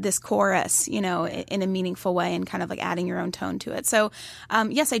this chorus, in a meaningful way and kind of like adding your own tone to it. So,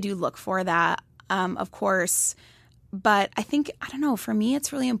 yes, I do look for that, of course. But I think, I don't know, for me,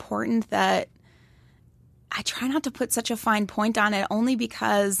 it's really important that I try not to put such a fine point on it, only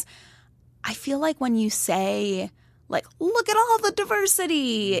because I feel like when you say, like, look at all the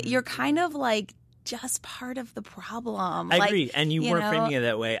diversity, you're kind of like just part of the problem. I agree. And you weren't framing it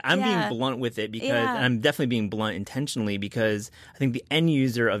that way. I'm being blunt with it because I'm definitely being blunt intentionally because I think the end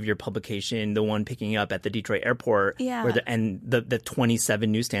user of your publication, the one picking up at the Detroit airport, where the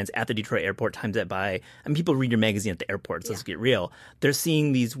 27 newsstands at the Detroit airport times that by, and people read your magazine at the airport, so let's get real. They're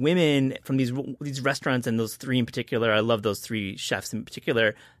seeing these women from these restaurants, and those 3 in particular. I love those 3 chefs in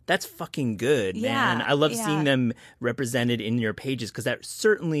particular. That's fucking good, man. I love seeing them represented in your pages because that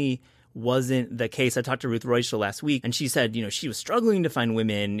certainly wasn't the case. I talked to Ruth Reuschel last week, and she said, she was struggling to find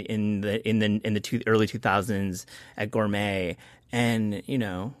women in the early 2000s at Gourmet, and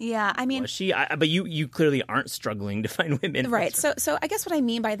I mean, but you clearly aren't struggling to find women, right? So I guess what I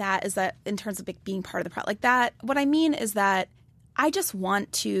mean by that is that in terms of being part of the product, like that, what I mean is that I just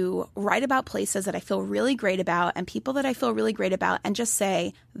want to write about places that I feel really great about and people that I feel really great about, and just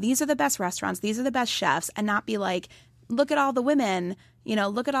say these are the best restaurants, these are the best chefs, and not be like, look at all the women.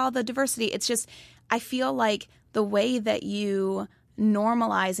 Look at all the diversity. It's just, I feel like the way that you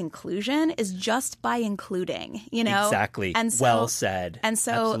normalize inclusion is just by including, Exactly. And so, well said. And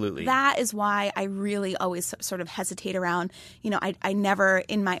so Absolutely. That is why I really always sort of hesitate around, I never,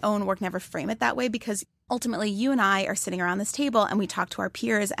 in my own work, never frame it that way, because ultimately you and I are sitting around this table and we talk to our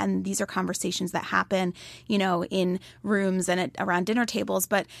peers, and these are conversations that happen, in rooms and around dinner tables.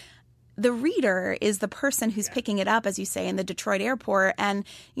 But the reader is the person who's picking it up, as you say, in the Detroit airport. And,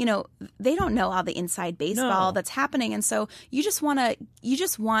 they don't know all the inside baseball that's happening. And so you just want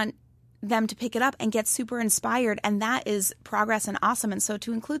them to pick it up and get super inspired. And that is progress and awesome. And so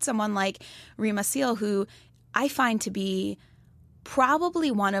to include someone like Reem Assil, who I find to be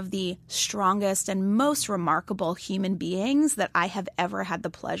probably one of the strongest and most remarkable human beings that I have ever had the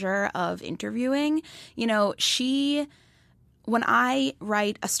pleasure of interviewing, when I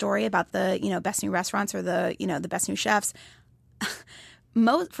write a story about the, best new restaurants or the, the best new chefs,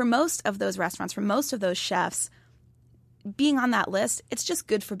 for most of those restaurants, for most of those chefs, being on that list, it's just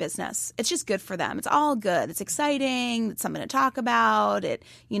good for business. It's just good for them. It's all good. It's exciting. It's something to talk about. It,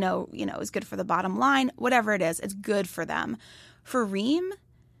 is good for the bottom line. Whatever it is, it's good for them. For Reem,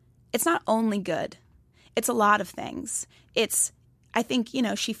 it's not only good. It's a lot of things. I think,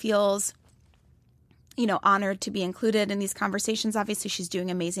 she feels honored to be included in these conversations. Obviously, she's doing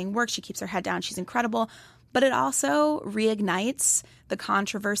amazing work. She keeps her head down. She's incredible. But it also reignites the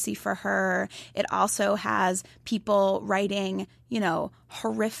controversy for her. It also has people writing,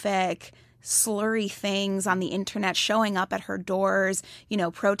 horrific, slurry things on the internet, showing up at her doors,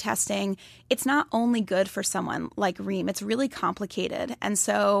 protesting. It's not only good for someone like Reem. It's really complicated. And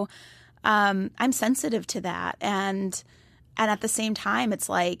so I'm sensitive to that. And at the same time, it's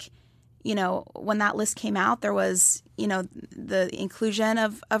like, when that list came out, there was, the inclusion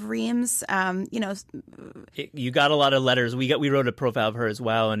of Reem's, You got a lot of letters. We wrote a profile of her as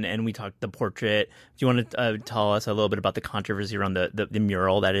well, and we talked the portrait. Do you want to tell us a little bit about the controversy around the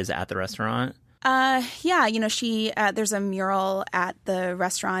mural that is at the restaurant? She there's a mural at the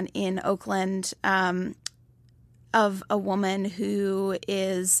restaurant in Oakland of a woman who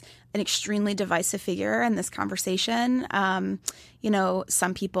is an extremely divisive figure in this conversation.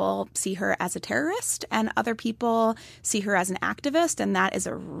 Some people see her as a terrorist and other people see her as an activist, and that is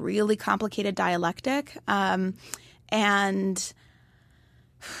a really complicated dialectic. And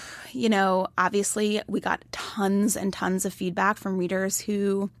obviously we got tons and tons of feedback from readers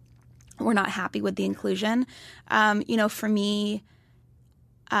who were not happy with the inclusion. For me,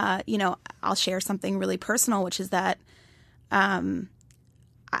 I'll share something really personal, which is that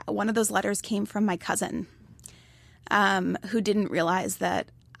one of those letters came from my cousin, who didn't realize that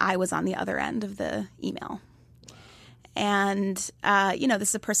I was on the other end of the email. And, this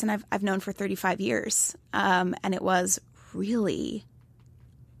is a person I've known for 35 years. And it was really,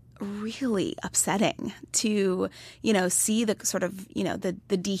 really upsetting to, see the sort of,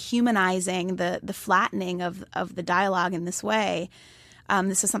 the dehumanizing, the flattening of the dialogue in this way.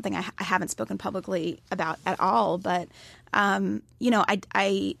 This is something I haven't spoken publicly about at all, but, I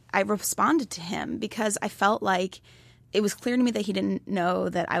responded to him because I felt like it was clear to me that he didn't know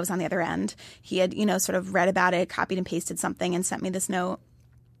that I was on the other end. He had, sort of read about it, copied and pasted something and sent me this note.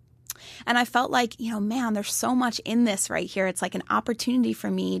 And I felt like, man, there's so much in this right here. It's like an opportunity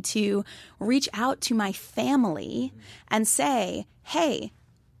for me to reach out to my family and say, hey,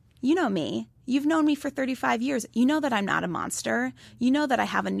 you know me. You've known me for 35 years. You know that I'm not a monster. You know that I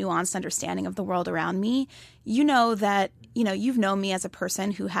have a nuanced understanding of the world around me. You know that, you've known me as a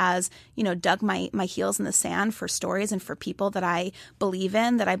person who has, dug my heels in the sand for stories and for people that I believe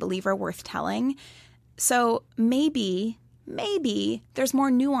in, that I believe are worth telling. So maybe there's more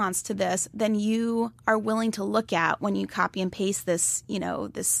nuance to this than you are willing to look at when you copy and paste this,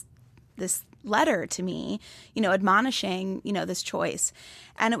 this letter to me, admonishing, this choice.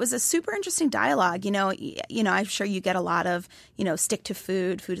 And it was a super interesting dialogue. I'm sure you get a lot of, stick to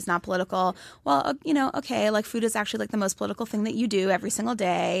food. Food is not political. Well, okay, like food is actually like the most political thing that you do every single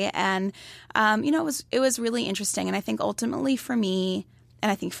day. And, it was really interesting. And I think ultimately for me,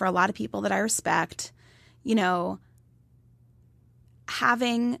 and I think for a lot of people that I respect,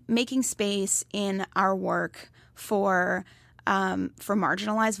 making space in our work for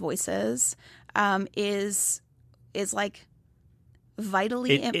marginalized voices is like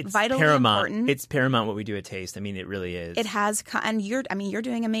vitally paramount. important. It's paramount what we do at Taste. I mean, it really is. It has, and you're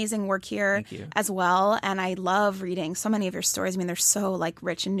doing amazing work here as well. And I love reading so many of your stories. I mean, they're so like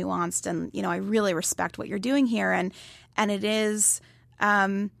rich and nuanced, and I really respect what you're doing here. And it is,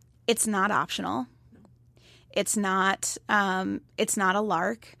 it's not optional. It's not a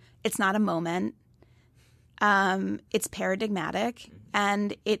lark. It's not a moment. It's paradigmatic,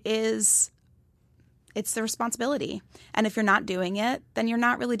 and it's the responsibility. And if you're not doing it, then you're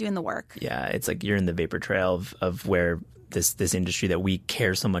not really doing the work. Yeah, it's like you're in the vapor trail of where this industry that we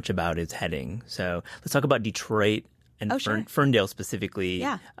care so much about is heading. So let's talk about Detroit and Ferndale specifically.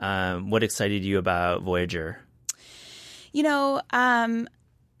 Yeah. What excited you about Voyager?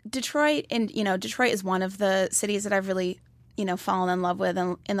 Detroit is one of the cities that I've really, fallen in love with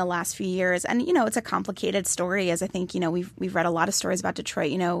in the last few years. And, it's a complicated story, as I think, we've read a lot of stories about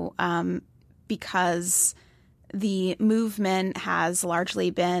Detroit, because the movement has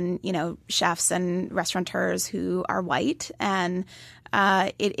largely been, chefs and restaurateurs who are white. And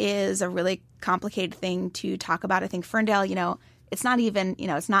it is a really complicated thing to talk about. I think Ferndale, it's not even,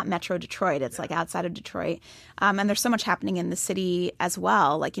 it's not Metro Detroit. It's like outside of Detroit. And there's so much happening in the city as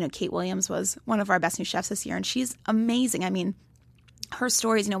well. Like, Kate Williams was one of our best new chefs this year, and she's amazing. I mean, her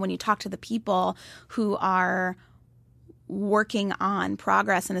stories, when you talk to the people who are working on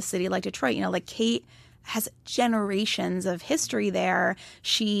progress in a city like Detroit, like Kate has generations of history there.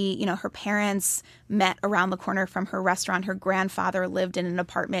 She, her parents met around the corner from her restaurant. Her grandfather lived in an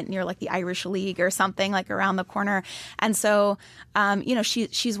apartment near like the Irish League or something, like around the corner. And so,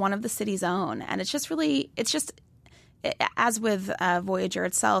 she's one of the city's own. And it's just as with Voyager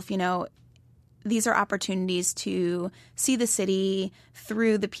itself, these are opportunities to see the city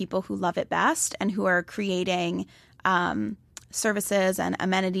through the people who love it best and who are creating services and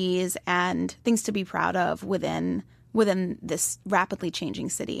amenities and things to be proud of within this rapidly changing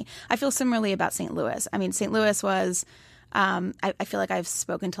city. I feel similarly about St. Louis. I mean, St. Louis was I feel like I've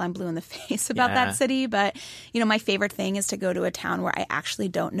spoken till I'm blue in the face about that city. But, my favorite thing is to go to a town where I actually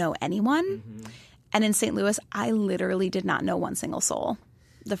don't know anyone. Mm-hmm. And in St. Louis, I literally did not know one single soul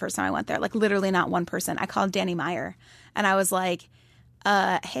the first time I went there. Like, literally not one person. I called Danny Meyer, and I was like,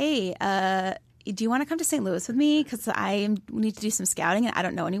 hey, do you want to come to St. Louis with me? Because I need to do some scouting and I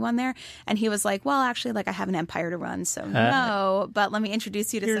don't know anyone there. And he was like, well, actually, like I have an empire to run, so no, but let me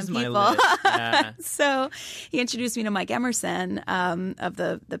introduce you to some people. Yeah. So he introduced me to Mike Emerson of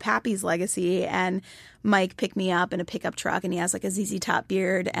the Pappy's legacy, and Mike picked me up in a pickup truck, and he has like a ZZ Top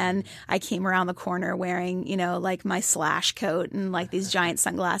beard, and I came around the corner wearing, like my Slash coat and like these giant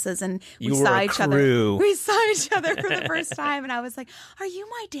sunglasses, and we saw each other. We saw each other for the first time, and I was like, "Are you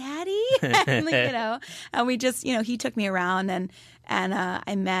my daddy?" And, and we just, he took me around, And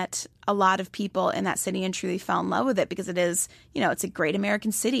I met a lot of people in that city and truly fell in love with it because it is, it's a great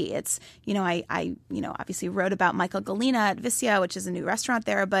American city. It's, I obviously wrote about Michael Galina at Viscia, which is a new restaurant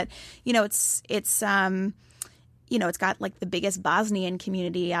there, but, it's got like the biggest Bosnian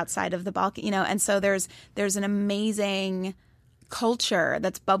community outside of the Balkan, and so there's an amazing culture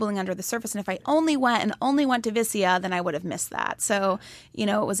that's bubbling under the surface. And if I only went to Viscia, then I would have missed that. So, it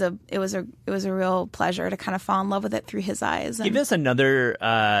was a real pleasure to kind of fall in love with it through his eyes. Give us another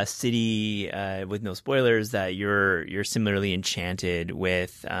city with no spoilers that you're similarly enchanted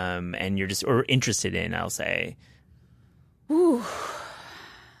with, and you're just or interested in. I'll say. Ooh.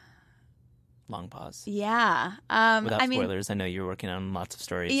 Long pause. Yeah. Without spoilers, I know you're working on lots of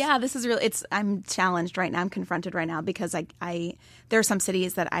stories. Yeah, this is really. I'm challenged right now. I'm confronted right now because I there are some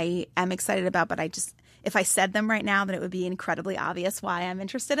cities that I am excited about, but if I said them right now, then it would be incredibly obvious why I'm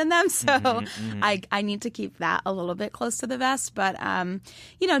interested in them. So I need to keep that a little bit close to the vest. But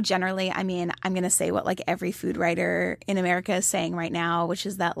generally, I mean, I'm going to say what like every food writer in America is saying right now, which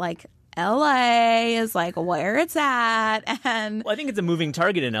is that like LA is like where it's at. And I think it's a moving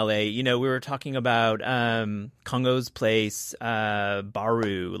target in LA. We were talking about Congo's place,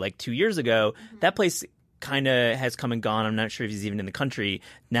 Baru, like 2 years ago. Mm-hmm. That place kind of has come and gone. I'm not sure if he's even in the country.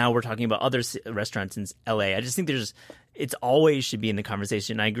 Now we're talking about other restaurants in LA. I just think it's always should be in the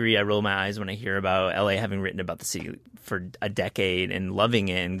conversation. I agree. I roll my eyes when I hear about LA, having written about the city for a decade and loving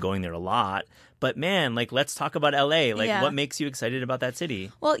it and going there a lot. But man, like, let's talk about LA. Like, what makes you excited about that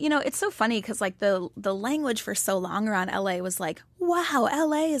city? Well, it's so funny because like the language for so long around LA was like, wow,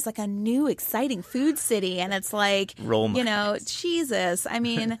 LA is like a new exciting food city. And it's like, Jesus. I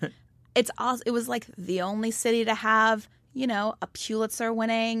mean, it was like the only city to have, a Pulitzer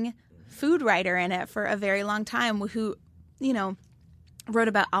winning food writer in it for a very long time who, wrote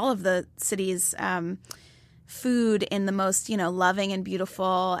about all of the city's food in the most, loving and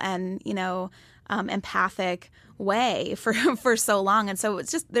beautiful and, empathic way for so long. And so it's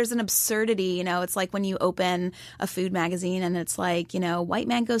just, there's an absurdity, it's like when you open a food magazine and it's like, white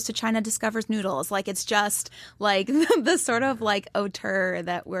man goes to China, discovers noodles. Like, it's just like the sort of like auteur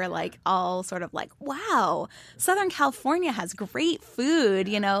that we're like all sort of like, wow, Southern California has great food,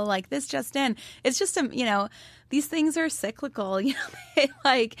 like this just in. It's just, these things are cyclical, they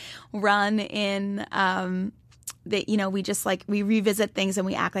like run in, that we just like we revisit things and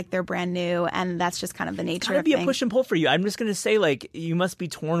we act like they're brand new, and that's just kind of the nature of things. It's gotta be a push and pull for you. I'm just going to say, like, you must be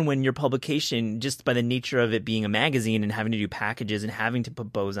torn when your publication, just by the nature of it being a magazine and having to do packages and having to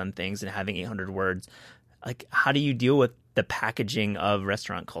put bows on things and having 800 words. Like, how do you deal with the packaging of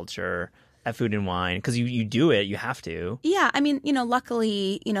restaurant culture at Food and Wine? Because you do it, you have to. Yeah, I mean,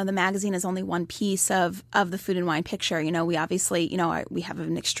 luckily, the magazine is only one piece of the Food and Wine picture. We obviously, we have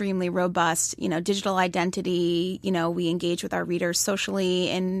an extremely robust, digital identity. We engage with our readers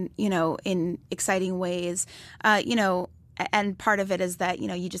socially in exciting ways. And part of it is that,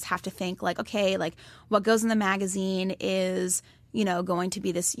 you just have to think like, okay, like what goes in the magazine is going to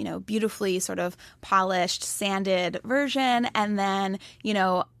be this, beautifully sort of polished, sanded version. And then,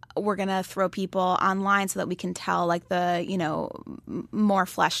 we're going to throw people online so that we can tell like the, more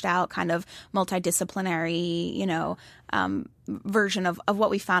fleshed out kind of multidisciplinary, version of what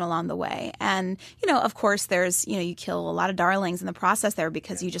we found along the way. And, of course, there's, you kill a lot of darlings in the process there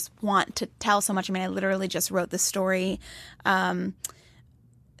because you just want to tell so much. I mean, I literally just wrote this story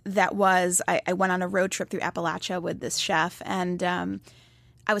that was, I went on a road trip through Appalachia with this chef, and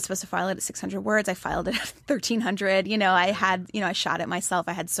I was supposed to file it at 600 words. I filed it at 1,300. I shot it myself.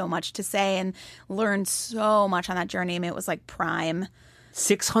 I had so much to say and learned so much on that journey. I mean, it was like prime.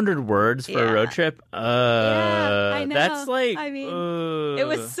 600 words for a road trip? Yeah, I know. That's like, I mean, it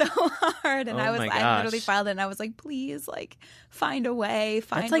was so hard. And I literally filed it and I was like, please, like, find a way,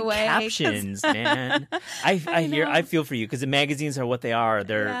 That's like captions, man. I feel for you because the magazines are what they are.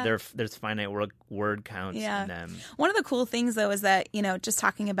 There's finite word counts in them. One of the cool things, though, is that, just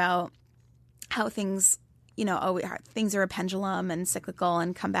talking about how things things are a pendulum and cyclical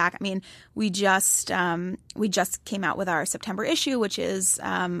and come back. I mean, we just came out with our September issue, which is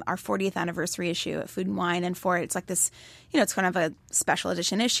our 40th anniversary issue at Food and Wine. And for it, it's like this, it's kind of a special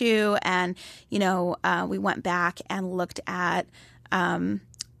edition issue. And, we went back and looked at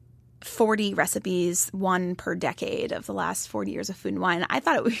 40 recipes, one per decade of the last 40 years of Food and Wine. I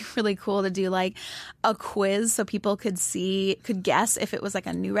thought it would be really cool to do like a quiz so people could guess if it was like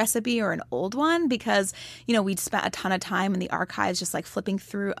a new recipe or an old one, because, we'd spent a ton of time in the archives just like flipping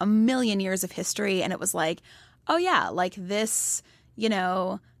through a million years of history. And it was like, oh yeah, like this,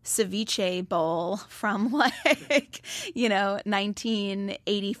 ceviche bowl from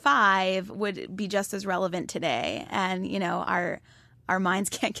 1985 would be just as relevant today. And, our minds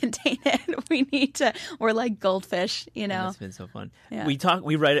can't contain it. We're like goldfish, It's been so fun. Yeah.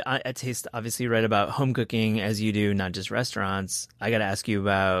 We write at Taste, obviously write about home cooking as you do, not just restaurants. I got to ask you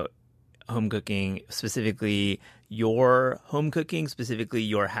about home cooking, specifically your home cooking, specifically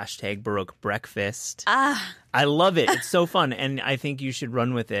your hashtag Baroque breakfast. I love it. It's so fun. And I think you should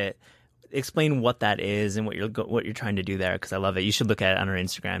run with it. Explain what that is and what you're trying to do there, because I love it. You should look at it on our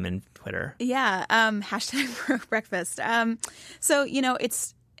Instagram and Twitter. Yeah, hashtag Baroque breakfast. So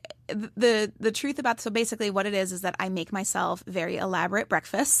it's the truth about. So basically, what it is that I make myself very elaborate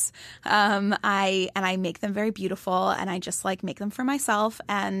breakfasts. I make them very beautiful, and I just make them for myself.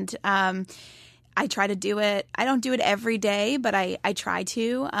 And I try to do it. I don't do it every day, but I try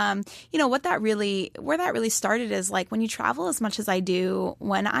to. Where that really started is when you travel as much as I do,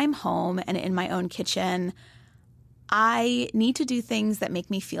 when I'm home and in my own kitchen, I need to do things that make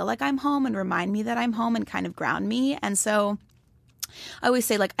me feel like I'm home and remind me that I'm home and kind of ground me. And so I always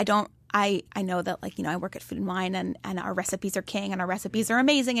say I know that I work at Food and Wine and our recipes are king and our recipes are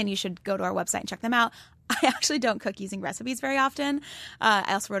amazing and you should go to our website and check them out. I actually don't cook using recipes very often.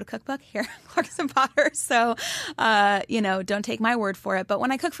 I also wrote a cookbook here, Clarks and Potter. So, don't take my word for it. But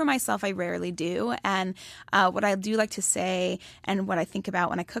when I cook for myself, I rarely do. And what I do like to say and what I think about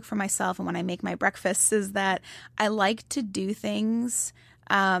when I cook for myself and when I make my breakfasts is that I like to do things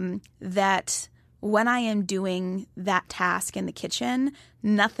that when I am doing that task in the kitchen,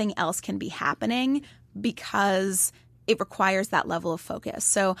 nothing else can be happening because it requires that level of focus.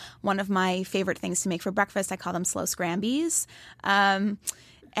 So one of my favorite things to make for breakfast, I call them slow scrambies. And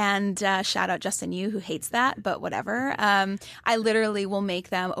shout out Justin Yu, who hates that, but whatever. I literally will make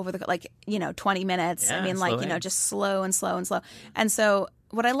them over 20 minutes. Yeah, just slow and slow and slow. And so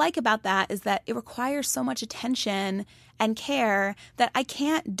what I like about that is that it requires so much attention and care that I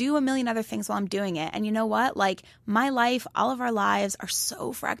can't do a million other things while I'm doing it. And you know what? My life, all of our lives are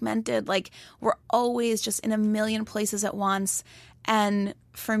so fragmented. We're always just in a million places at once. And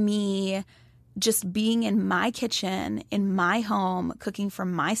for me, just being in my kitchen, in my home, cooking for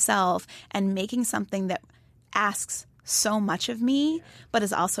myself and making something that asks so much of me, but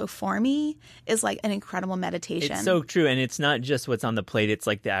is also for me, is an incredible meditation. It's so true. And it's not just what's on the plate. It's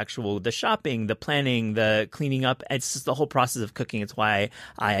the shopping, the planning, the cleaning up. It's just the whole process of cooking. It's why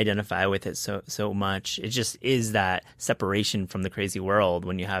I identify with it so much. It just is that separation from the crazy world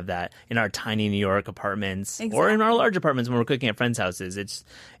when you have that in our tiny New York apartments. Exactly. Or in our large apartments when we're cooking at friends' houses. It's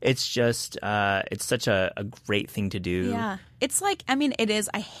just it's such a great thing to do. Yeah. It's it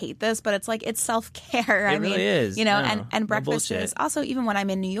is, I hate this, but it's it's self-care. It really is. And breakfast is also, even when I'm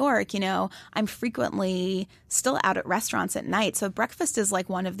in New York, I'm frequently still out at restaurants at night. So breakfast is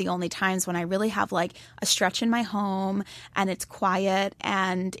one of the only times when I really have a stretch in my home and it's quiet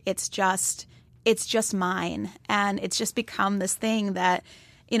and it's just mine. And it's just become this thing that,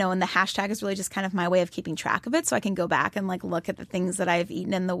 and the hashtag is really just kind of my way of keeping track of it. So I can go back and look at the things that I've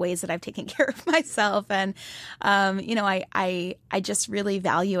eaten and the ways that I've taken care of myself. And, I just really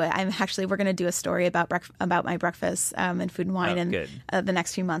value it. We're going to do a story about my breakfast and Food and Wine in the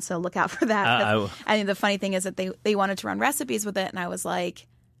next few months. So look out for that. The funny thing is that they wanted to run recipes with it. And I was like,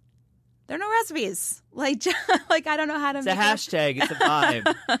 there are no recipes. I don't know how to make it. It's a hashtag. It's a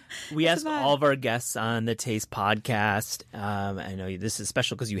vibe. We ask all of our guests on the Taste podcast. I know this is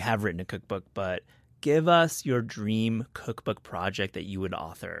special because you have written a cookbook, but give us your dream cookbook project that you would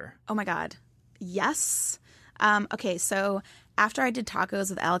author. Oh my God. Yes. Okay. So after I did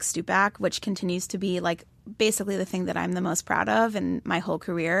tacos with Alex Stupak, which continues to be basically the thing that I'm the most proud of in my whole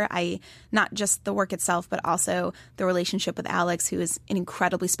career. Not just the work itself, but also the relationship with Alex, who is an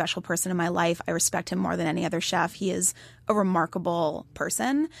incredibly special person in my life. I respect him more than any other chef. He is a remarkable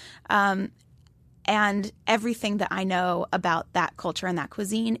person. And everything that I know about that culture and that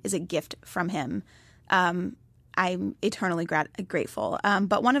cuisine is a gift from him. I'm eternally grateful.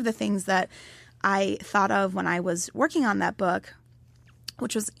 But one of the things that I thought of when I was working on that book,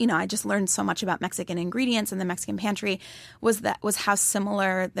 which was, I just learned so much about Mexican ingredients and the Mexican pantry, was how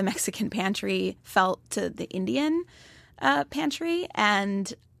similar the Mexican pantry felt to the Indian pantry,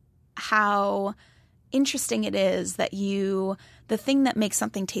 and how interesting it is that the thing that makes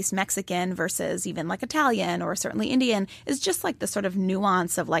something taste Mexican versus even Italian or certainly Indian is just the sort of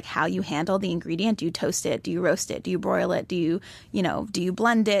nuance of how you handle the ingredient. Do you toast it? Do you roast it? Do you broil it? Do you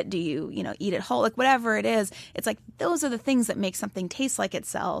blend it? Do you, eat it whole? Whatever it is, it's those are the things that make something taste like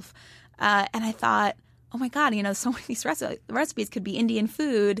itself. And I thought, oh my God, so many of these recipes could be Indian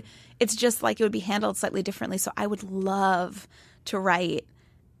food. It's just it would be handled slightly differently. So I would love to write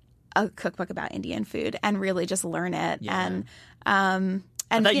a cookbook about Indian food and really just learn it. Yeah. And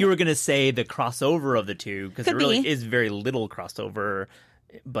I thought you were going to say the crossover of the two, because there really be. is very little crossover.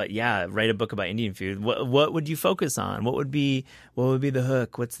 But yeah, write a book about Indian food. What would you focus on? What would be the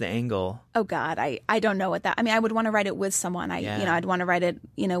hook? What's the angle? Oh God, I don't know what that. I mean, I would want to write it with someone. I'd want to write it,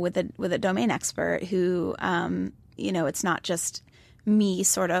 with a domain expert who, it's not just me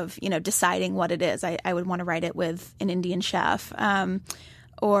sort of, deciding what it is. I would want to write it with an Indian chef,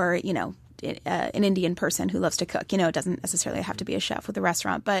 or an Indian person who loves to cook. It doesn't necessarily have to be a chef with a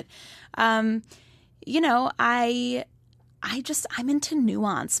restaurant, but I'm into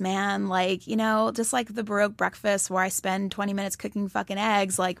nuance, man. Like, just like the Baroque breakfast where I spend 20 minutes cooking fucking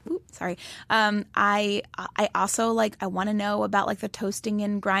eggs. Like, sorry. I also I want to know about like the toasting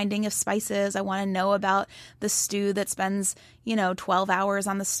and grinding of spices. I want to know about the stew that spends, 12 hours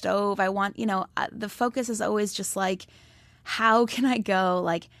on the stove. I want, the focus is always just like, how can I go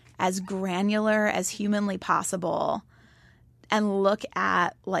like as granular as humanly possible and look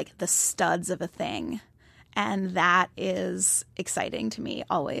at like the studs of a thing. And that is exciting to me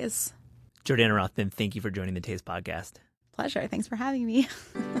always. Jordana Rothman, thank you for joining the Taste Podcast. Pleasure. Thanks for having me.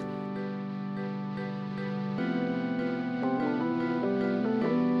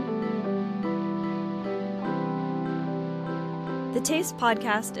 The Taste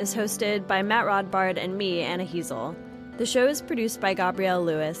Podcast is hosted by Matt Rodbard and me, Anna Hezel. The show is produced by Gabrielle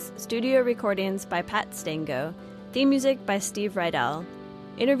Lewis, studio recordings by Pat Stango, theme music by Steve Rydell.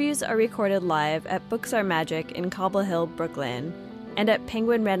 Interviews are recorded live at Books Are Magic in Cobble Hill, Brooklyn, and at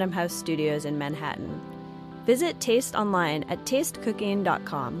Penguin Random House Studios in Manhattan. Visit Taste online at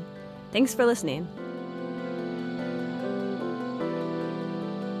tastecooking.com. Thanks for listening.